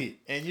cookie. Cookie,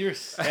 and you're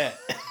set.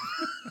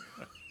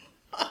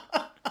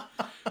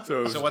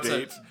 So, it was So what's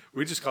dates.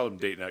 We just called them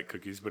date nut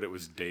cookies, but it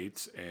was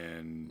dates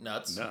and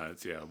Nuts?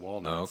 Nuts, yeah, Oh,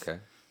 walnuts. okay.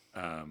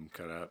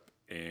 Cut up,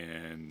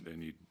 and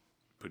then you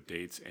put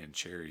dates and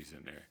cherries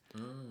in there,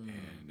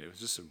 and it was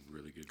just a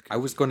really good. Cookie. I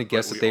was going to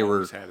guess But that we they were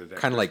always had it at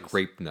kind of like Christmas.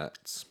 grape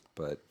nuts,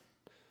 but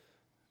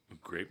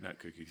grape nut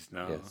cookies.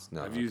 No, Yes,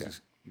 no, I've okay.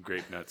 used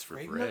grape nuts for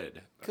Grape bread.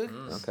 nut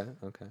cookies.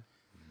 okay.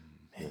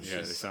 Yeah,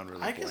 they sound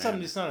really. I guess bland,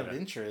 I'm just not of but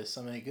interest.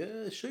 I'm like,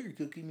 sugar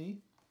cookie me.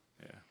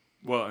 Yeah,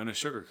 Well, and a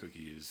sugar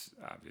cookie is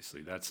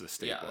obviously that's a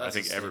staple. I that's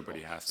think a staple.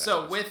 everybody has to.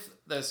 So have with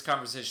this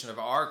conversation of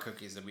our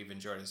cookies that we've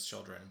enjoyed as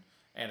children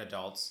and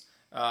adults,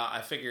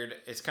 I figured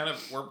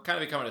we're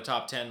kind of becoming a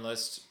top 10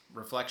 list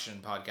reflection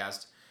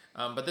podcast.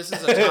 But this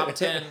is a top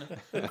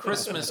 10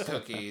 Christmas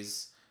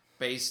cookies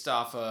based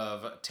off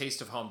of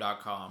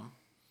tasteofhome.com,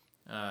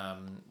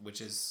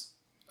 which is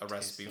a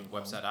recipe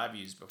website I've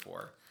used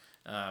before.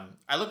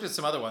 I looked at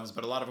some other ones,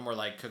 but a lot of them were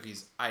like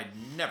cookies I'd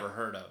never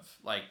heard of,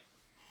 like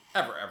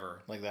ever.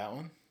 Like that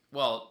one?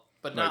 Well,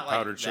 but Like not like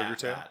powdered sugar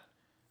tail? that.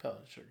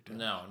 Powdered sugar tail.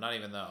 No, not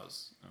even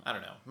those. I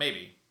don't know.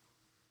 Maybe.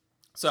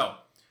 So,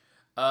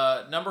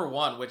 number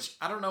one, which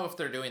I don't know if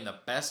they're doing the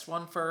best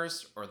one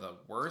first or the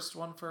worst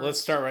one first.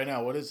 Let's start right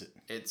now. What is it?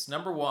 It's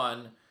number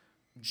one,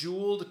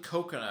 jeweled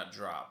coconut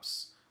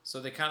drops. So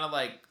they kind of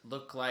like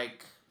look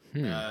like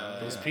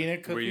Those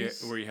peanut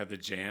cookies? where you have the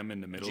jam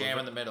in the middle. jam of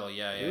in the it. middle.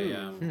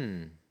 Yeah.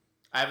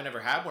 I haven't ever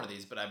had one of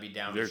these, but I'd be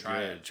down They're to try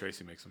good. it.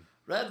 Tracy makes them.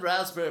 Red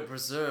raspberry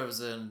preserves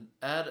and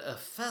add a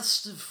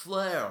festive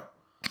flair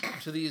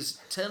to these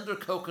tender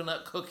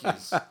coconut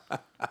cookies.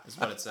 Is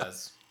what it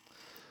says.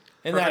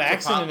 And that Perfect for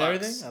accent and potlucks.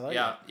 everything? I like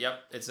it. Yep.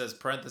 It says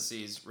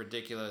parentheses,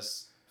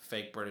 ridiculous,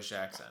 fake British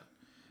accent.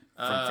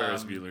 From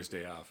Ferris Bueller's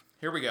Day Off.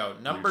 Here we go.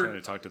 You're trying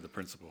to talk to the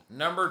principal.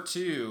 Number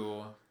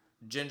two,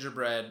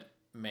 gingerbread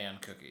man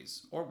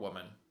cookies or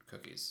woman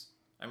cookies.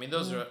 I mean,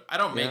 those are, I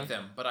don't make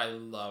them, but I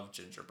love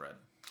gingerbread.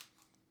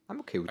 I'm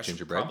okay with I should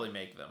gingerbread. probably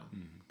make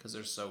them because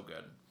they're so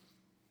good.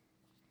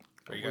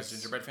 Are you guys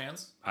gingerbread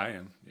fans? I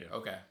am. Yeah.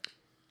 Okay.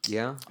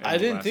 Yeah. I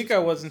didn't think I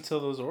was until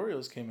those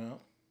Oreos came out.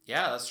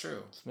 Yeah, that's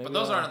true. maybe But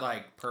those I'll- aren't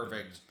like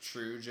perfect,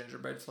 true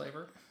gingerbread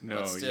flavor. No,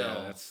 but still,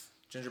 yeah, that's.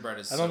 gingerbread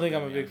is I don't so think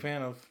good, I'm a big man.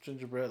 fan of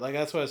gingerbread. Like,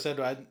 that's what I said.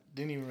 I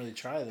didn't even really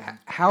try them.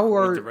 How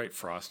With the are right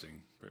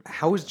frosting.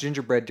 how is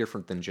gingerbread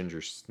different than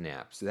ginger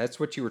snaps? That's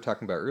what you were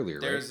talking about earlier,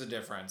 There's right? a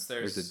difference.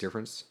 There's a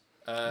difference.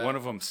 One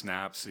of them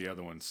snaps, the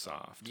other one's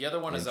soft. The other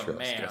one is a Interesting.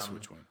 man. Guess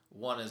which one?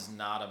 One is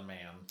not a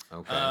man.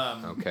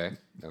 Okay.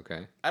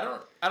 Okay. I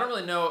don't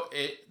really know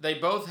it. They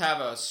both have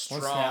a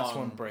snaps, one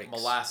strong breaks.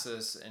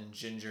 molasses and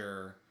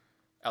ginger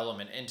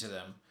element into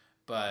them,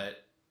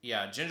 but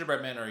yeah,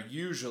 gingerbread men are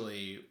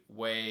usually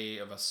way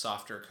of a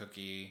softer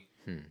cookie.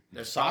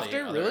 There's probably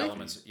Softer? other Really?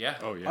 elements. Yeah.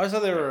 Oh, yeah. I always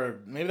thought they were.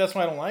 Maybe that's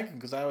why I don't like them,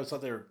 because I always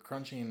thought they were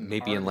crunchy and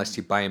Maybe hard unless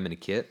you buy them in a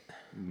kit.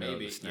 No,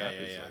 maybe. the snap Yeah.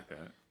 is like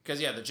that. Because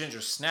yeah, the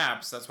ginger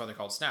snaps. That's why they're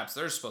called snaps.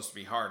 They're supposed to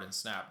be hard and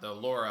snap. Though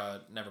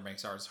Laura never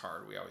makes ours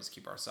hard. We always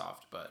keep ours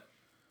soft. But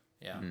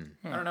yeah,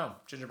 I don't know.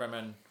 Gingerbread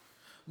men.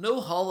 No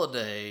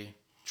holiday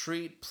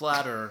treat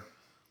platter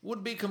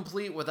would be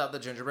complete without the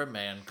gingerbread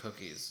man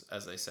cookies,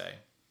 as they say.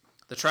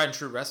 The tried and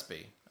true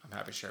recipe. I'm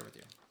happy to share with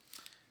you.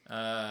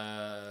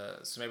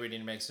 So maybe we need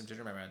to make some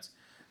gingerbread mans.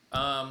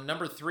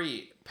 Number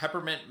three,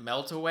 peppermint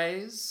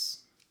meltaways.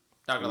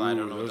 Not gonna lie, I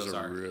don't know what those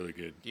are. really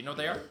good. Do you know what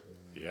they are?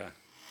 Yeah.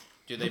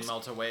 Do they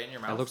melt away in your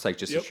mouth? It looks like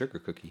just Yep. a sugar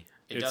cookie.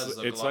 It does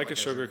look It's a lot like a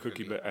sugar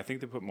cookie, but I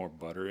think they put more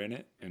butter in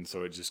it, and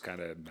so it just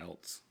kind of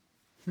melts.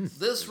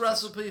 This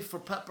recipe for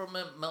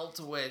peppermint melt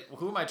away.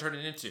 Who am I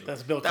turning into?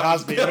 That's Bill That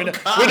was Cosby. Bill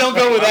we don't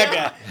go with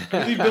that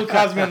guy. Leave Bill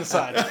Cosby on the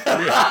side.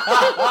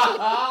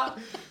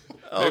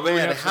 Oh Maybe we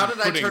man, have how some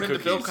did I turn pudding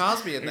into Bill cookies.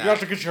 Cosby in You got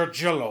to that? get your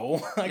Jello.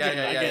 I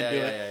can't do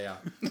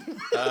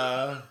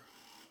it.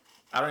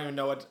 I don't even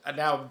know what.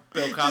 Now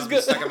Bill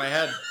Cosby's stuck in my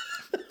head.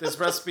 This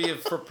recipe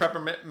for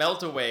peppermint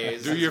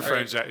meltaways. Do your All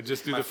French. right.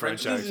 Just do My the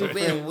French French is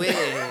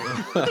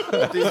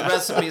accent. These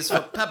recipes for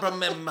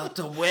peppermint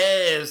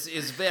meltaways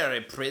is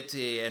very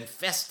pretty and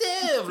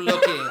festive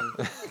looking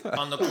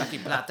on the cookie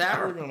We're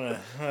platter.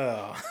 gonna.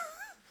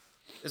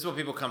 This is what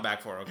people come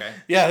back for, okay?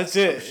 Yeah, that's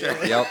it.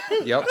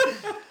 Yep.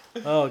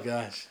 Oh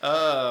gosh.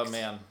 Oh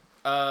man.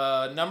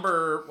 What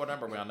number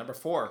are we on? Number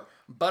 4.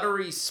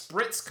 Buttery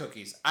spritz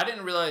cookies. I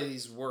didn't realize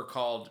these were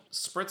called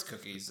spritz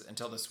cookies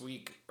until this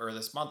week or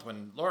this month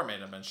when Laura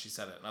made them and she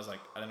said it. And I was like,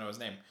 I didn't know his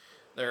name.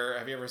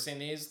 Have you ever seen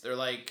these? They're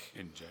like,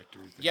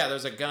 Injectors. yeah,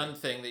 there's a gun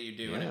thing that you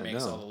do and Yeah, it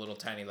makes no. all the little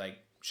tiny like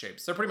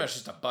shapes. They're pretty much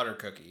just a butter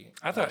cookie.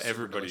 I thought Super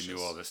everybody delicious.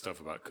 knew all this stuff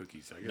about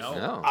cookies. I guess. No.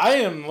 No. I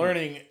am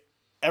learning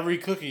every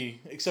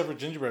cookie except for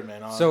Gingerbread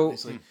Man. So-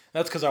 Obviously,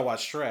 that's because I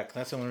watched Shrek.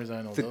 That's the only reason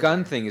I know. The those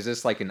gun are. thing, is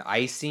this like an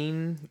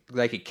icing,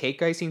 like a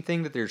cake icing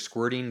thing that they're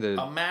squirting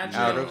the out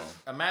Imagine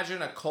of?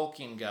 imagine a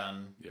caulking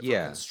gun for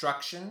Yeah.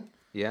 construction.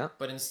 Yeah.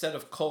 But instead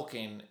of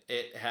caulking,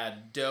 it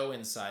had dough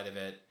inside of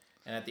it,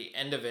 and at the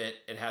end of it,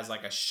 it has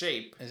like a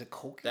shape Is it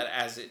coke? that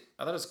as it.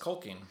 I thought it was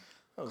caulking.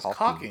 That was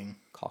Caulking.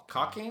 cocking.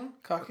 Cocking?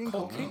 Cocking.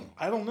 Caulking?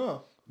 I don't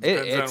know.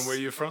 Depends It's- on where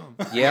you're from.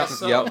 Yep.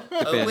 So, Yep. we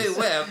Depends.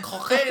 wear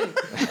cocaine.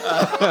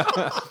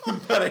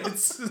 But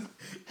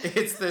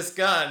it's this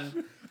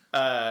gun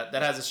that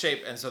has a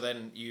shape, and so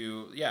then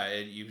you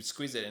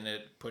squeeze it and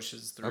it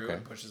pushes through Okay.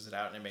 and pushes it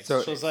out and it makes So- a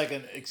So shape. it's like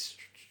an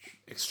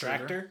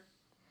extractor,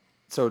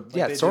 So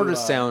yeah, they it sort do, of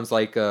sounds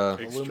like a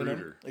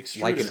aluminum,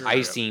 Extruder. like an extruder.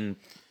 icing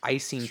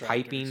Extractor,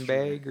 piping extruder.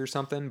 bag or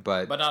something,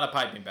 but but not a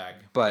piping bag.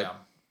 But- yeah.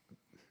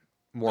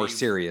 more you-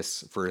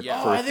 serious for Yeah.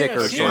 Oh, for I think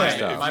thicker I've seen sort of that.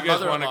 stuff. If My you guys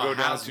wanna mother-in-law go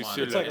down has to one.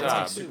 Sur It's La like, it's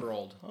like Table. super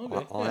old.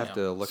 Okay. I'll have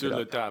to look Sur it La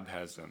up. Table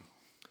has them.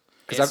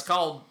 It's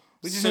called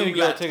We just need to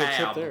go take a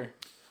trip Sugatab. there.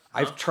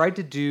 I've tried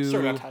to do.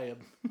 Suratayab.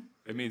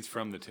 It means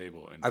from the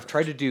table. In I've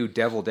tried to do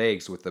deviled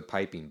eggs with the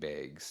piping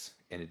bags,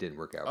 and it didn't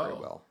work out very Oh.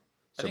 well.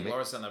 I think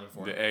Laura's done that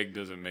before. The egg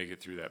doesn't make it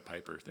through that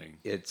piper thing.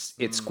 It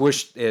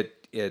squished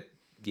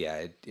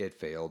it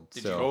failed.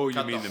 Did So you Oh, you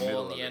cut mean the the middle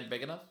hole in of the it. end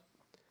big enough?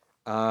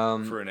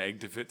 For an egg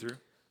to fit through?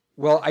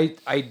 well,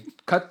 I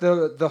cut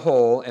the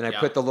hole and I Yeah.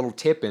 put the little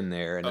tip in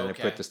there, and then I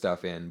Okay. put the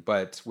stuff in.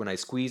 But when I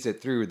squeeze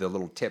it through, the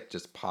little tip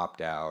just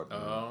popped out.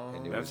 Oh.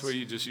 and it That's was, where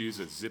you just use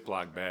a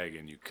Ziploc bag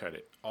and you cut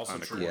it. Also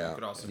on a true. corner. Yeah. You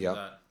could also Yep. do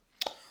that.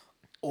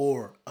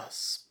 Or a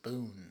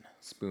spoon.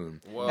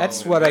 spoon. Whoa.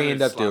 That's what I That end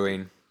is up sloppy.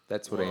 doing.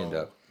 That's what I end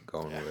Whoa. up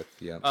going with.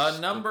 Yeah.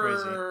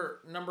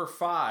 Number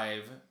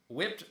 5,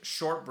 whipped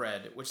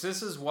shortbread, which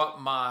this is what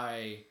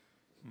my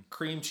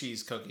cream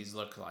cheese cookies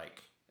look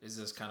like. Is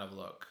this kind of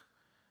look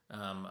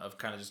of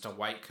kind of just a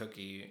white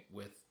cookie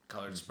with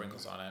colored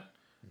sprinkles on it.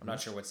 I'm not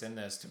sure what's in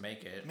this to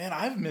make it. Man,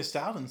 I've missed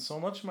out on so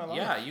much of my life.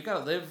 Yeah, you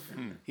gotta live.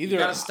 Either You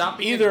gotta stop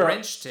being either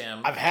Grinch,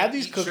 Tim. I've had and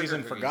these eat cookies sugar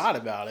and forgot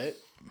about it,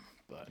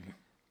 but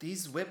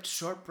These whipped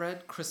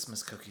shortbread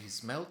Christmas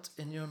cookies melt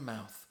in your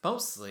mouth.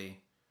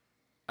 Mostly,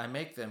 I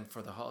make them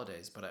for the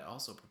holidays, but I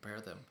also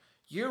prepare them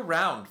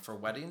year-round for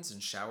weddings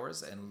and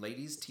showers and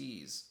ladies'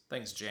 teas.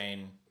 Thanks,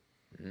 Jane.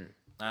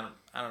 I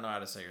don't know how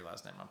to say your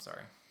last name. I'm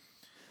sorry.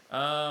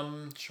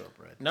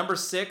 shortbread. Number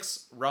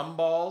 6, rum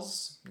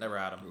balls. Never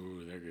had them.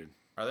 Ooh, they're good.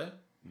 Are they?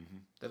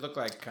 They look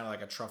like kind of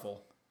like a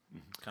truffle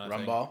kind of Rum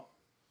thing. ball.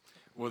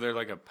 Well, they're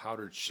like a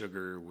powdered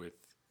sugar with,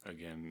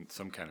 again,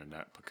 some kind of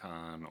nut,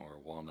 pecan or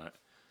walnut.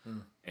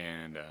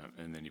 And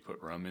then you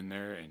put rum in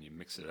there and you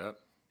mix it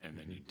up and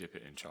then you dip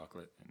it in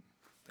chocolate. And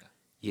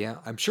Yeah,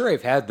 I'm sure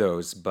I've had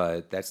those,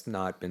 but that's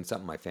not been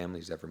something my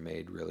family's ever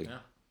made, really. Yeah.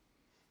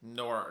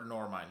 Nor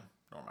mine.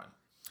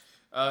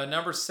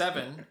 Number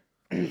 7,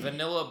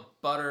 vanilla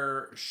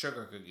butter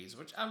sugar cookies,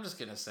 which I'm just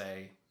gonna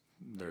say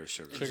they're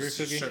sugar. Sugar just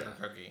a cookie? Sugar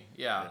cookie.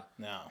 Yeah.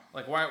 No,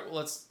 Like why?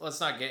 Let's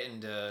not get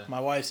into. my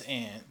wife's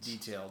aunt,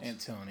 Detailed. Aunt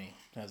Tony,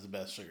 has the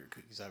best sugar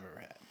cookies I've ever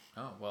had.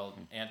 Oh well,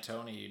 Aunt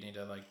Tony, you need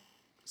to like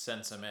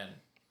send some in,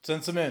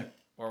 Send some in.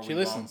 or She we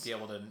listens. won't be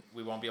able to.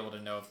 We won't be able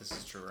to know if this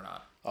is true or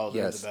not. Oh,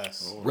 they're Yes. the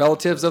best.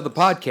 Relatives of the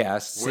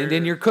podcast, send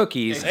in Where- your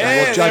cookies, Hey, and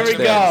we'll Hey, judge there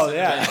we them. go.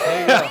 Yeah,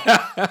 there you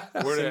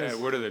go.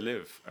 Where do they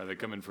live? Are they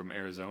coming from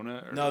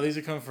Arizona? Or No, these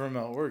are coming from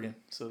Oregon,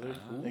 so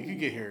they could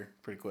get here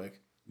pretty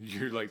quick.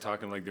 You're like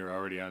talking like they're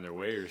already on their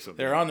way or something.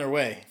 They're on their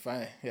way.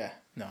 Fine. Yeah.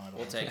 No, I don't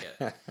We'll know. take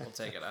it. We'll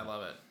take it. I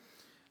love it.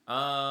 They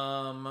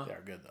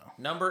are good though.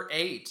 Number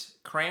 8,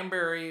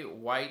 cranberry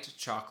white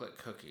chocolate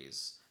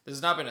cookies. This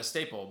has not been a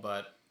staple,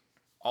 but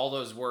all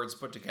those words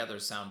put together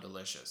sound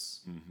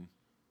delicious. Mm-hmm.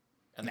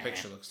 And the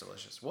picture looks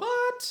delicious.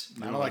 What?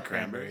 I don't like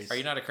cranberries. Are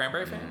you not a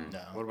cranberry fan? No.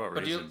 What about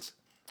But do you- raisins?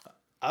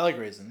 I like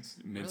raisins.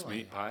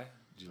 Mincemeat pie?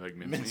 Do you like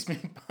mincemeat?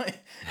 Mincemeat pie.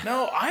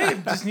 No, I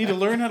just need to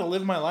learn how to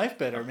live my life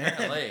better, man.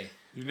 Apparently.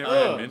 You've never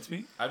Ugh. had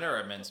mincemeat? I've never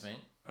had mincemeat.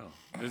 Oh,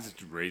 this is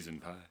raisin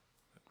pie.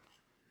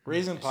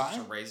 Raisin It's pie.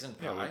 just a raisin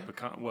pie. Yeah, with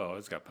pecan. Well,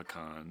 it's got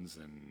pecans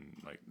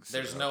and like.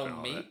 There's syrup no and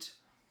all that. meat.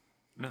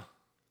 No,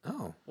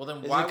 Oh, Well,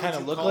 then Does why it would kinda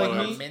you look call like it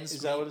a meat? mincemeat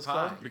Is that what it's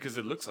pie? called? because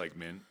it looks like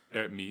meat,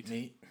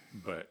 Meat.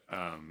 but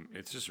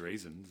it's just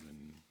raisins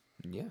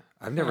and yeah.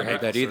 I've never had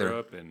maple that either.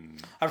 syrup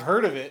and I've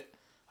heard of it.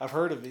 You're I've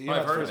not the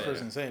heard first of it.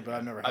 person to say it, but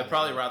I've never had I'd it.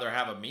 probably rather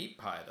have a meat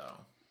pie though.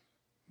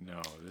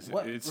 no, this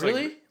What? it's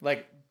Really?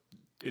 Like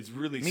it's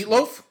really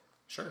meatloaf?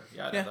 Sure,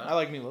 yeah, I know Yeah, that. I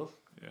like meatloaf.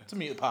 Yeah. It's a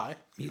meat pie.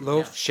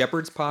 Meatloaf, Yeah.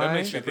 shepherd's pie. That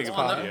makes me think Shepherd's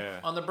about pie. yeah.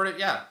 On the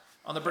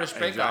British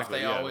Bake Off, Exactly,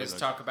 they yeah, always they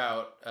talk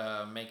about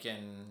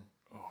making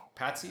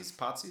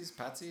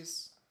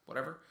patsies,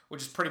 whatever,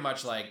 which is pretty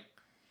much like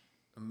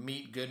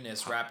meat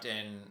goodness wrapped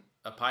in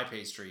a pie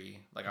pastry,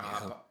 like a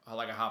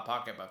hot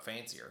pocket, but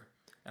fancier.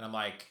 And I'm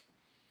like,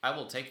 I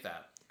will take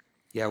that.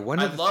 Yeah, one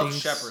I of the love things.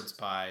 shepherd's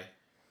pie.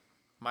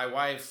 My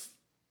wife,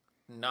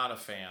 not a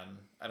fan.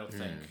 I don't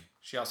think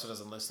she also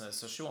doesn't listen to this,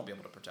 so she won't be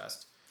able to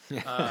protest.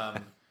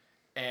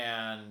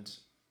 And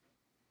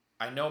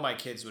I know my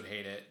kids would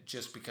hate it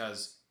just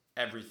because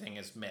everything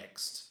is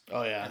mixed.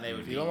 Oh yeah. And they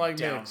would if be you don't like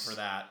down mix, for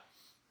that.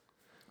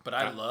 But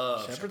I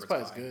love shepherd's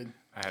pie is good.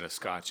 I had a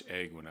Scotch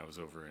egg when I was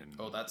over in.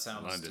 Oh, that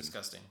sounds London.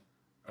 disgusting.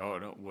 Oh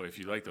no! Well, if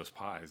you like those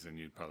pies, then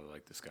you'd probably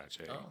like the Scotch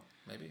egg. Oh,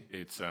 maybe.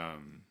 It's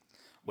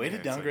Way yeah, to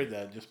it's downgrade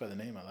that just by the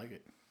name. I like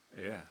it.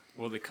 Yeah.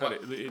 Well, they cut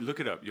it. Look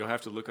it up. You'll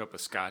have to look up a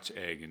Scotch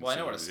egg and Well, I see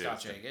know what a it is.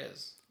 Scotch egg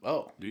is.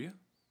 Oh, Do you?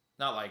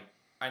 Not like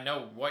I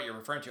know what you're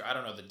referring to. I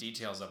don't know the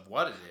details of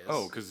what it is.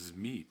 Oh, because it's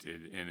meat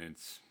and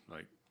it's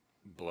like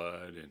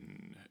blood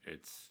and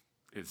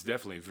it's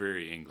definitely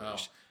very Oh.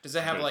 English. Does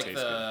it have but it like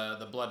tastes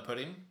the blood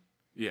pudding?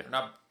 Yeah.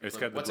 Not It's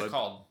got the what's it blood-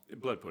 called?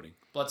 Blood pudding.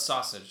 Blood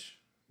sausage.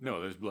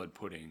 No, there's blood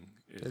pudding.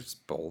 There's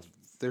both.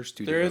 There's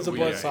two. there is a different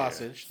blood yeah, yeah.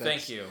 sausage.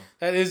 Thank you.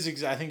 That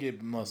is. I think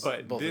it must.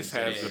 But both this exist.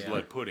 has the yeah.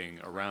 blood pudding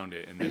around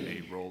it, and then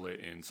they roll it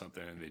in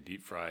something and they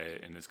deep fry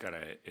it, and it's got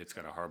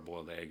a hard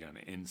boiled egg on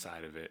the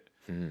inside of it,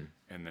 and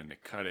then they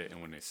cut it,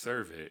 and when they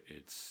serve it,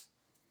 it's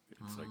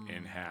like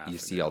in half. You and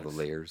see it all the looks-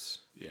 layers.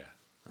 Yeah.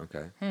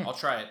 Okay. I'll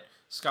try it.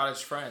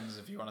 Scottish friends,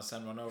 if you want to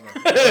send one over.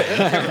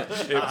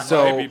 It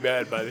So- might be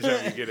bad by the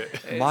time you get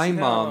it. My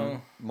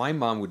no.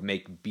 mom would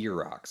make beer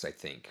rocks, I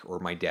think, or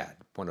my dad,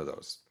 one of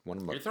those.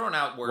 You're throwing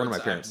out of words my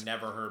I've parents.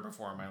 never heard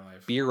before in my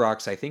life. Beer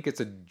rocks, I think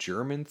it's a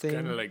German thing.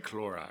 Kind of like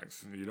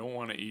Clorox. You don't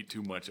want to eat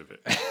too much of it.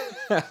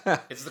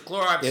 It's the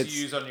Clorox It's-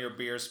 you use on your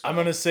beer spill. I'm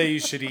gonna say you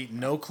should eat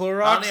no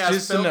Clorox. Honey, I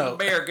just to spilled the know.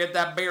 beer. Get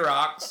that beer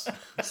rocks.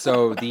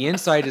 So the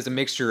inside is a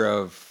mixture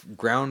of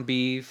ground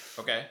beef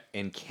Okay,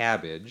 and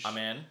cabbage I'm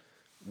in.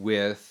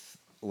 with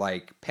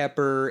like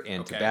pepper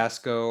and Okay.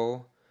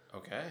 Tabasco,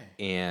 Okay.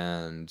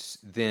 and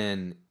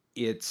then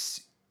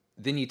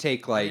you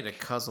take I need like to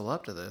cuzzle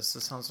up to this.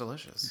 This sounds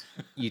delicious.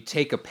 you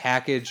take a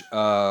package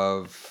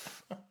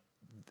of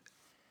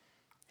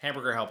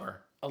Hamburger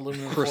helper.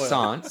 Aluminum foil.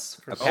 croissants,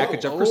 a Oh,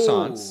 package of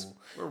croissants.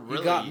 We're You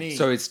really got me.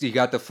 So you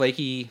got the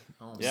flaky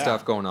Yeah.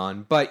 stuff going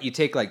on, but you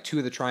take like two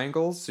of the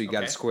triangles, so you got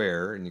a Okay.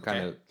 square, and you kind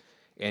Okay. of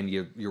and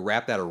you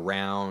wrap that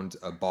around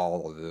a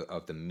ball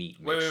of the meat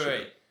Wait, mixture.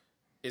 wait.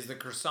 Is the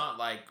croissant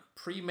like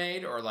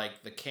pre-made or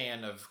like the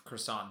can of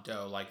croissant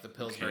dough, like the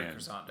Pillsbury Can.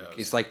 croissant dough?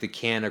 It's like the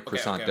can of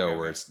croissant okay, dough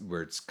okay.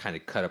 where it's kind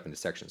of cut up into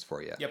sections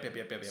for you.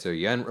 Yep. So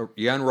you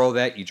unroll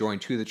that, you join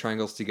two of the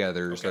triangles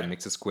together so Okay. it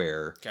makes a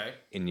square, Okay.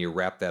 and you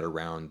wrap that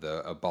around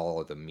a ball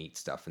of the meat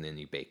stuff, and then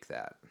you bake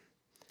that.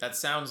 That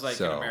sounds like an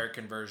So-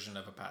 American version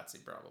of a patsy,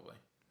 probably.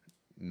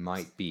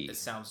 Might be. It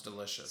sounds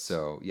delicious.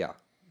 So yeah,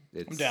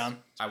 it's I'm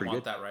down. I pretty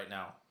want good. that right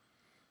now.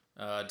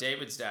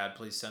 David's dad,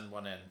 please send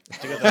one in.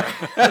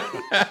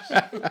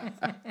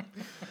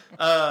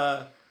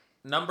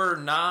 Number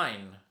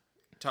 9.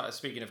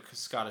 Speaking of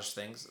Scottish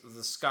things,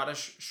 the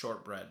Scottish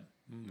shortbread.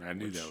 I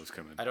knew that was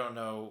coming. I don't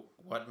know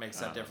what makes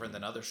that different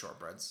than other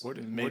shortbreads. What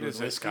Made is with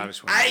that whiskey?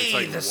 Scottish one? Aye, It's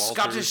like the Walters.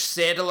 Scottish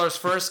settlers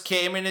first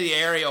came into the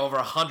area over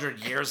 100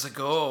 years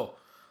ago.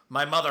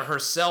 My mother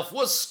herself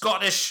was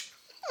Scottish,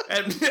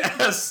 and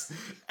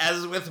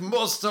as with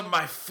most of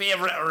my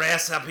favorite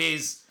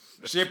recipes,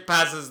 she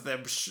passes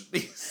them.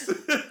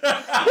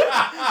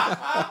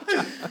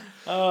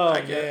 Oh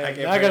I get man,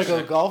 very now I gotta go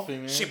sick. golfing,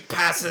 man. She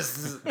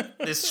passes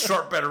this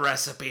shortbread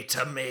recipe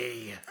to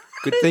me.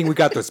 Good thing we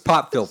got those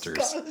pop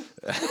filters.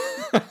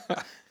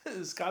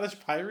 Scottish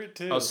pirate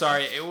too. Oh,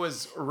 sorry, it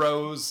was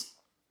Rose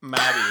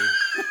Maddie.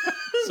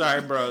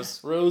 Sorry,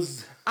 bros.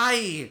 Rose.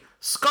 Aye,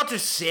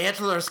 Scottish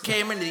settlers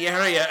came into the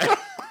area.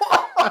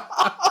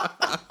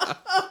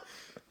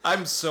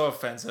 I'm so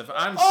offensive.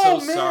 I'm Oh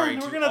so man, sorry.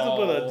 we're gonna have to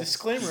put a all-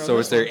 disclaimer. So on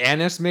is that there one.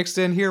 anise mixed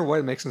in here?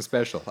 What makes them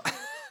special?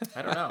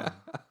 I don't know.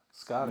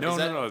 Scottish? No,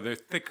 that- no, they're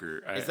thicker.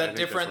 Is I that think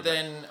different that's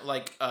what than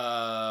like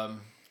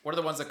what are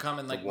the ones that come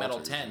in like metal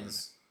Walters,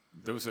 tins?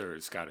 those are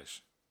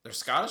Scottish. They're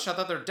Scottish? I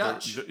thought they're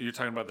Dutch. You're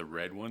talking about the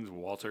red ones,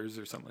 Walters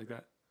or something like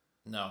that?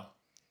 No.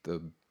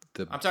 the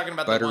I'm talking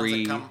about the ones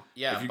buttery. that come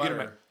If you get them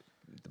butter.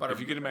 at- butter If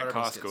you get them at butter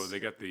Costco, biscuits. they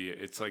got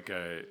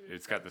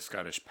it's got the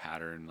Scottish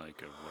pattern,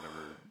 like of whatever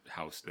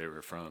house they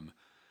were from,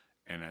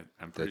 and I'm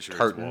the pretty sure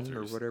tartan it's or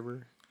Walters.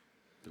 whatever.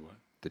 The what?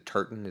 The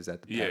tartan, is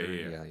that the Yeah,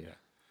 pattern? yeah.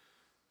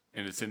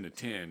 And it's in the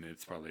tin.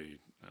 It's probably,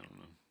 I don't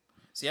know.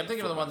 See, I'm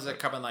thinking of the ones that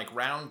come in like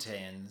round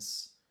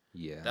tins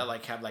Yeah. that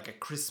like have like a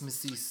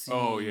Christmassy scene.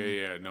 Oh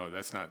yeah. No,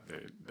 that's not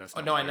the. That's Oh,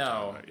 not no, what I we're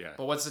talking know. about, Yeah.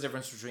 But what's the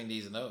difference between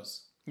these and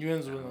those? You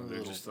ends with one of the They're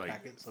little just like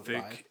packets of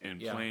thick 5.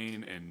 and Yeah.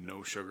 plain and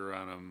no sugar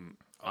on them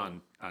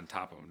on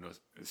top of them. No,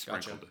 it's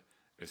sprinkled.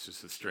 It's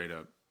just a straight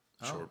up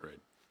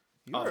shortbread.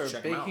 You I'll are a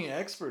check 'em out. baking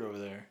expert over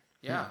there.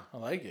 Yeah. I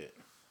like it.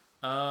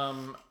 I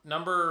knew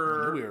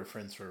Number we were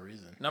friends for a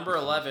reason. number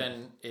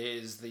 11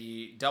 is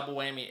the double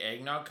whammy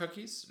eggnog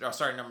cookies. Oh,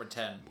 sorry, number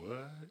 10.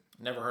 What?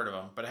 Never heard of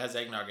them, but it has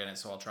eggnog in it,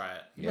 so I'll try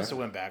it. You must have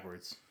went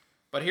backwards.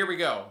 But here we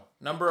go.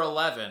 Number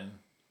 11.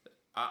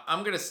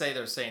 I'm gonna say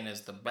they're saying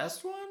is the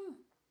best one.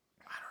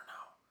 I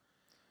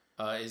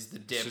don't know. Is the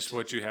It's dipped? just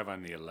what you have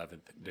on the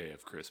 11th day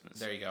of Christmas.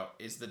 There you go.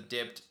 Is the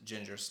dipped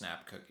ginger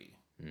snap cookie?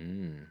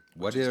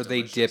 What is are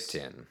they delicious. dipped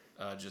in?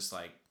 Just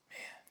like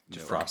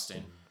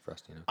Frosting.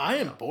 Frosting. Okay. I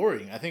am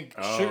boring. I think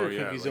Oh, sugar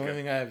yeah, cookies like the only a-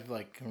 thing I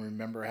like can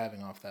remember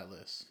having off that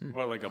list.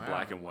 Well, like a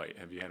black and white.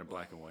 Have you had a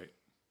black and white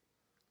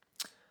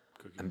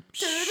cookie?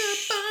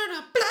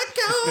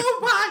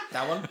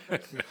 that one.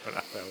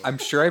 I'm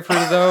sure I've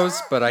heard of those,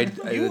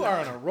 but You are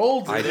on a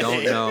roll today. I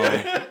don't know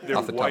They're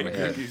off the top of white my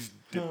head. cookies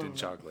dipped in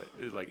chocolate.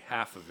 Like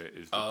half of it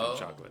is dipped Oh. in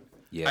chocolate.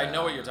 Yeah. I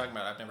know what you're talking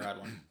about. I've never had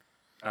one.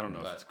 I don't know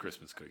But- if it's a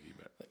Christmas cookie,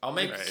 but I'll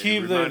make. it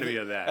Keebler- reminded me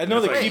of that. I know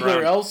That's the like Keebler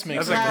brown- else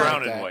makes That's like something brown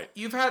like and that. white.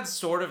 You've had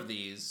sort of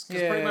these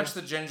because pretty Yeah. much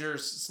the ginger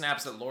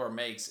snaps that Laura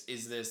makes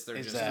is this. They're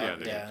Is just that- Yeah, not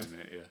they're Yeah. dipped in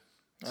it.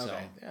 Yeah.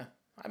 Okay, yeah.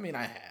 I mean,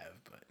 I have,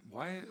 but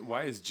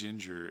Why is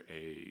ginger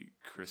a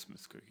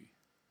Christmas cookie?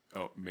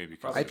 Oh, maybe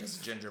Probably because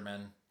because ginger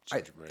men.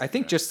 I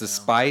think just the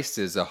spice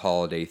is a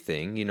holiday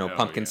thing. You know, Oh,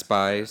 pumpkin yeah.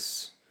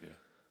 spice. Yeah.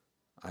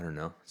 I don't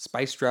know.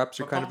 Spice drops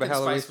are But kind of a pumpkin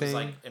Halloween spice was thing.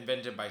 like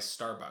invented by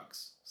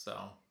Starbucks.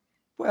 So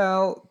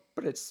Well,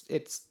 but it's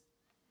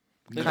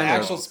the Kind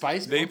actual of.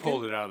 spice. They pumpkin?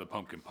 pulled it out of the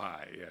pumpkin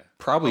pie. Yeah.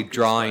 probably Pumpkin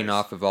drawing spice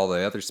off of all the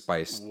other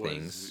spice was-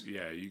 things.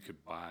 Yeah, you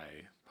could buy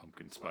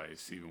pumpkin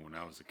spice even when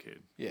I was a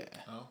kid. Yeah.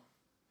 oh,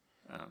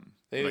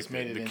 They like just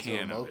made it the into a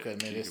can of mocha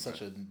and made it Giga such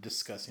Bread. a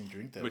disgusting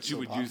drink that But was you so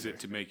would popular. use it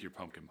to make your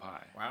pumpkin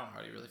pie. Wow,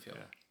 how do you really feel?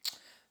 Yeah.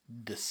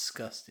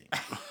 Disgusting.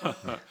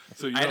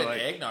 So you I had know, an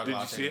like, eggnog did you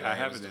latte see it? today. I It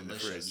have was it in the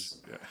delicious.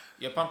 fridge. Yeah.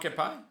 You have pumpkin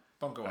pie?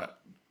 Pumpkin what?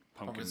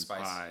 Pumpkin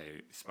spice. pie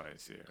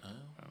spice, yeah.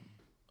 Oh.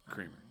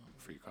 Creamer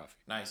for your coffee.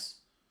 Nice.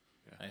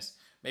 Yeah. Nice.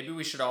 Maybe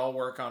we should all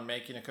work on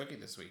making a cookie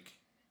this week.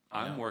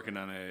 I'm working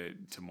on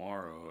it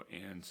tomorrow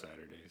and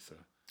Saturday, so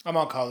I'm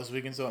on call this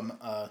weekend, so I'm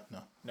no.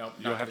 Nope.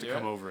 you'll not have to gonna do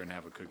come it. over and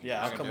have a cookie.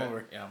 Yeah, Not I'll gonna come do it.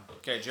 over. Yeah.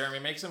 Okay, Jeremy,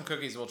 make some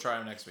cookies. We'll try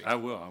them next week. I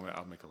will.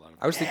 I'll make a lot of.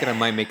 I was thinking I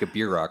might make a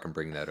beer rock and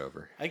bring that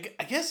over. I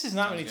guess there's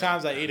not many good.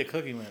 times I ate a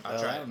cookie went. I'll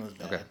try That it. one was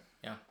bad. Okay.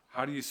 Yeah.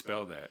 How do you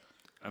spell that?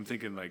 I'm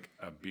thinking like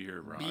a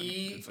beer rock.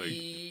 It's like,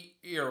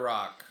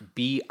 B-E-E-Rock.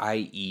 Bier.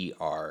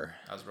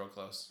 That was real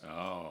close.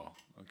 oh,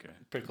 okay.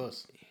 Pretty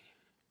close.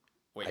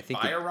 Wait, I think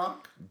Fire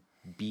Rock?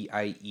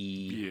 Bierock.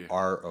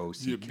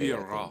 Beer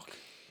rock.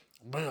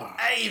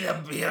 Hey, the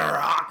beer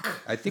rock.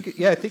 I think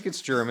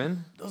it's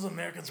German. Those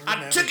Americans were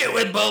I took it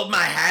with both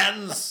my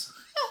hands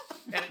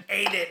and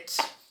ate it.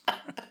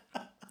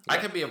 I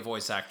could be a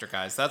voice actor,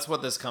 guys. That's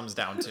what this comes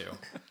down to.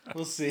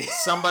 We'll see.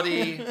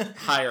 Somebody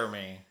hire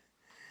me.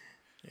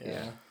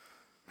 Yeah.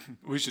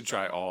 We should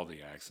try all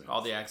the accents.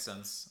 All the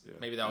accents.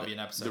 Maybe that would be an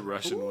episode. The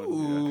Russian one.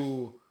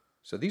 Ooh.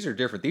 So these are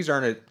different. These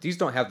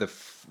don't have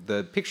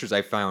the pictures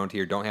I found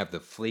here don't have the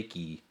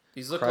flaky.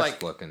 These look crust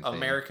like looking thing.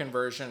 American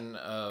version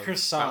of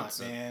Croissant, bounce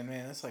it,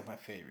 man, that's like my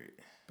favorite.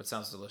 but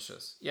sounds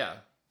delicious. Yeah,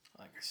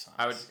 I like croissants.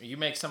 I would. You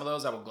make some of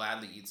those, I will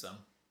gladly eat some.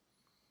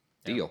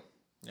 Deal.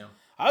 Yeah,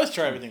 I always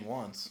try everything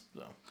once.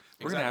 So.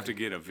 We're gonna have to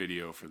get a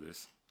video for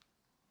this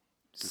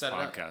set it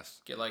up.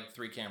 podcast. Get like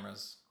 3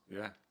 cameras.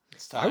 Yeah,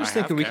 It's I was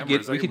have thinking we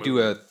cameras. I could can do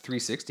move a it.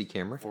 360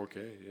 camera, 4K.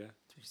 Yeah.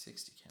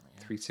 360 camera.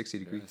 Yeah. 360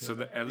 degree. So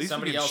that at least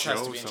Somebody we can else show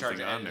has to be in charge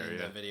something of on editing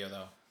there. the video,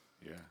 though.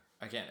 Yeah.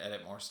 I can't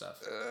edit more stuff.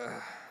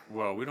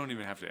 Well, we don't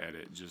even have to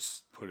edit.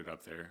 Just put it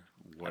up there.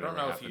 I don't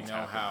know if you know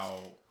happens. how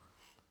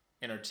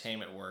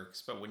entertainment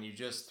works, but when you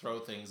just throw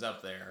things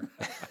up there,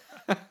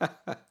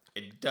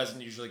 it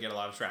doesn't usually get a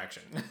lot of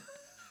traction.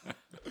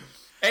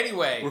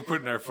 Anyway, We're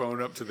putting our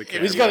phone up to the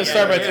camera. We just got to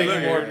start by yeah, taking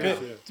yeah, more. yeah,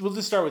 We'll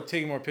just start with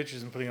taking more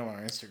pictures and putting them on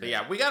our Instagram. but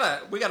yeah, we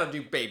gotta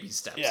do baby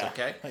steps. Yeah,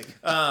 Okay. like-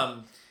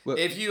 Well-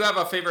 If you have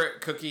a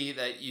favorite cookie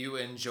that you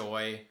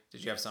enjoy,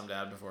 did you have something to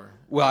add before?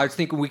 Well, I was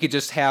thinking we could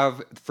just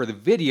have for the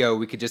video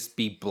we could just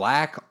be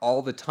black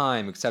all the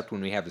time except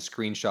when we have a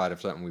screenshot of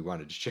something we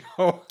wanted to show.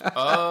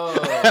 Oh,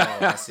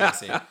 I see. I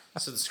see.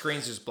 So the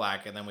screen's just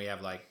black, and then we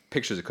have like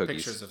Pictures of cookies.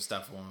 pictures of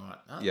stuff when we want.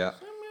 Oh, Yeah.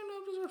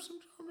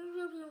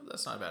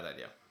 That's not a bad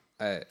idea.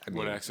 I mean,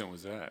 What accent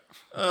was that?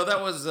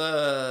 That was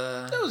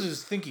I was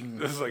just thinking.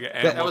 This is like an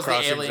that Animal was the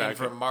Crossing alien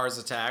accent. from Mars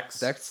Attacks.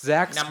 that's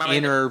Zach's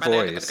inner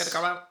voice.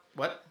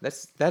 What?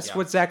 That's Yeah.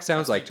 what Zach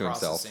sounds That's like me to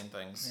himself. processing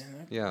things.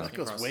 Yeah. That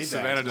goes way back.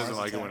 Savannah to doesn't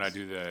Mars like it when I Attacks.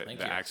 do the Thank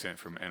the you. accent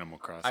from Animal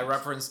Crossing. I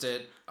referenced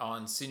it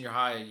on senior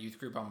high youth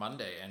group on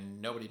Monday,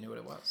 and nobody knew what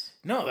it was.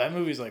 No, that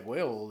movie's like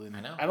way old, and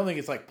I know. I don't think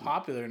it's like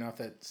popular enough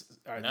that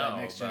No, that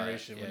next but-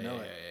 generation would yeah, know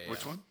yeah, it. yeah, yeah.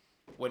 Which one?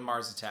 When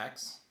Mars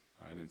Attacks.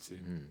 I didn't see.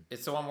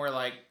 It's the one where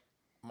like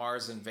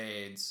Mars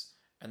invades,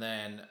 and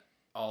then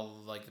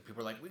all like the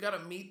people are like, we gotta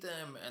meet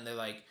them, and they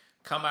like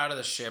come out of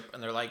the ship,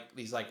 and they're like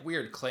these like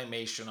weird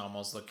claymation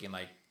almost looking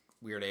like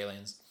weird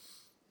aliens.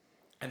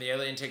 And the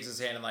alien takes his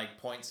hand and like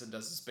points and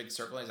does this big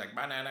circle. And he's like,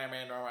 banana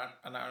man,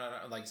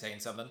 like saying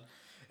something.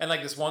 And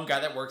like this one guy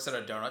that works at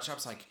a donut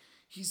shop's like,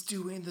 he's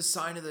doing the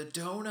sign of the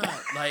donut.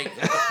 Like,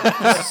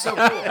 this is so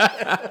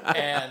cool.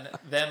 And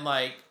then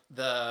like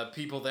the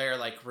people there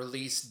like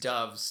release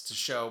doves to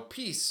show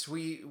peace.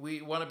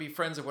 We want to be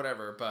friends or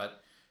whatever.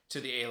 But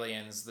to the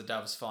aliens, the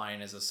doves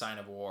flying is a sign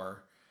of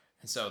war.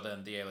 And so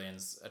then the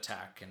aliens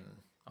attack and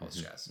all this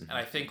jazz. And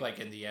I think like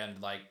in the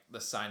end, like the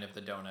sign of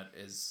the donut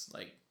is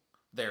like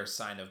their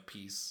sign of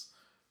peace,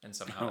 and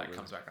somehow that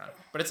comes back around.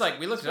 But it's like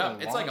we looked it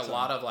up. It's like a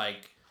lot of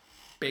like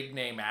big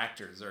name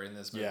actors are in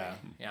this movie.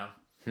 Yeah.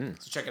 So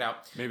check it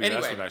out. Maybe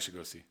anyway, that's what I should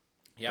go see.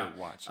 yeah. Or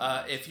watch.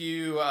 If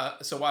you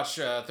watch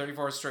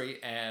 34th Street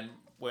and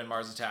When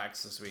Mars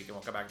Attacks this week, and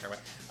we'll come back to that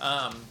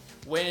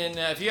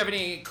way. If you have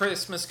any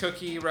Christmas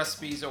cookie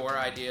recipes or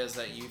ideas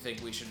that you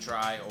think we should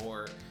try,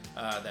 or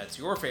that's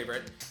your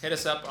favorite, hit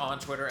us up on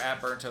Twitter at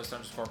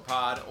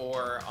burnttoast_pod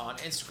or on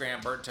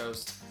Instagram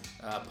burnttoast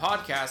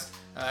podcast,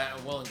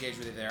 and we'll engage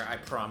with you there. I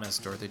promise,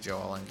 Dorothy Joe,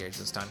 I'll engage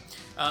this time.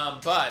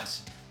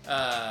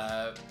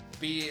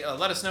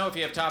 Let us know if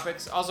you have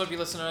topics. Also, if you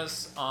listen to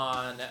us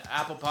on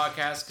Apple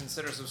Podcasts,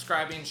 consider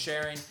subscribing,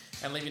 sharing,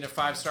 and leaving a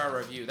 5-star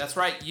review. That's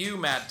right, you,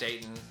 Matt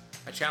Dayton.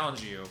 I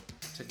challenge you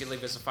to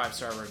leave us a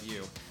 5-star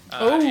review.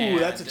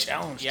 That's a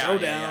challenge. Yeah, Throw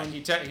yeah, down.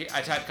 yeah.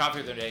 I had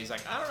coffee the other day. He's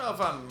like, I don't know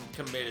if I'm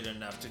committed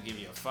enough to give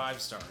you a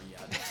 5-star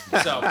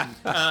yet. So,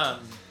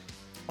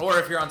 or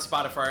if you're on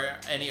Spotify or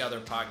any other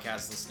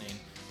podcast listening,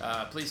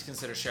 please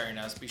consider sharing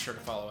us. Be sure to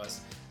follow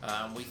us.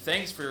 We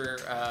thanks for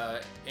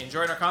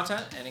enjoying our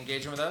content and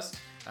engaging with us.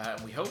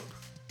 We hope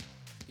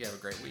you have a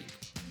great week.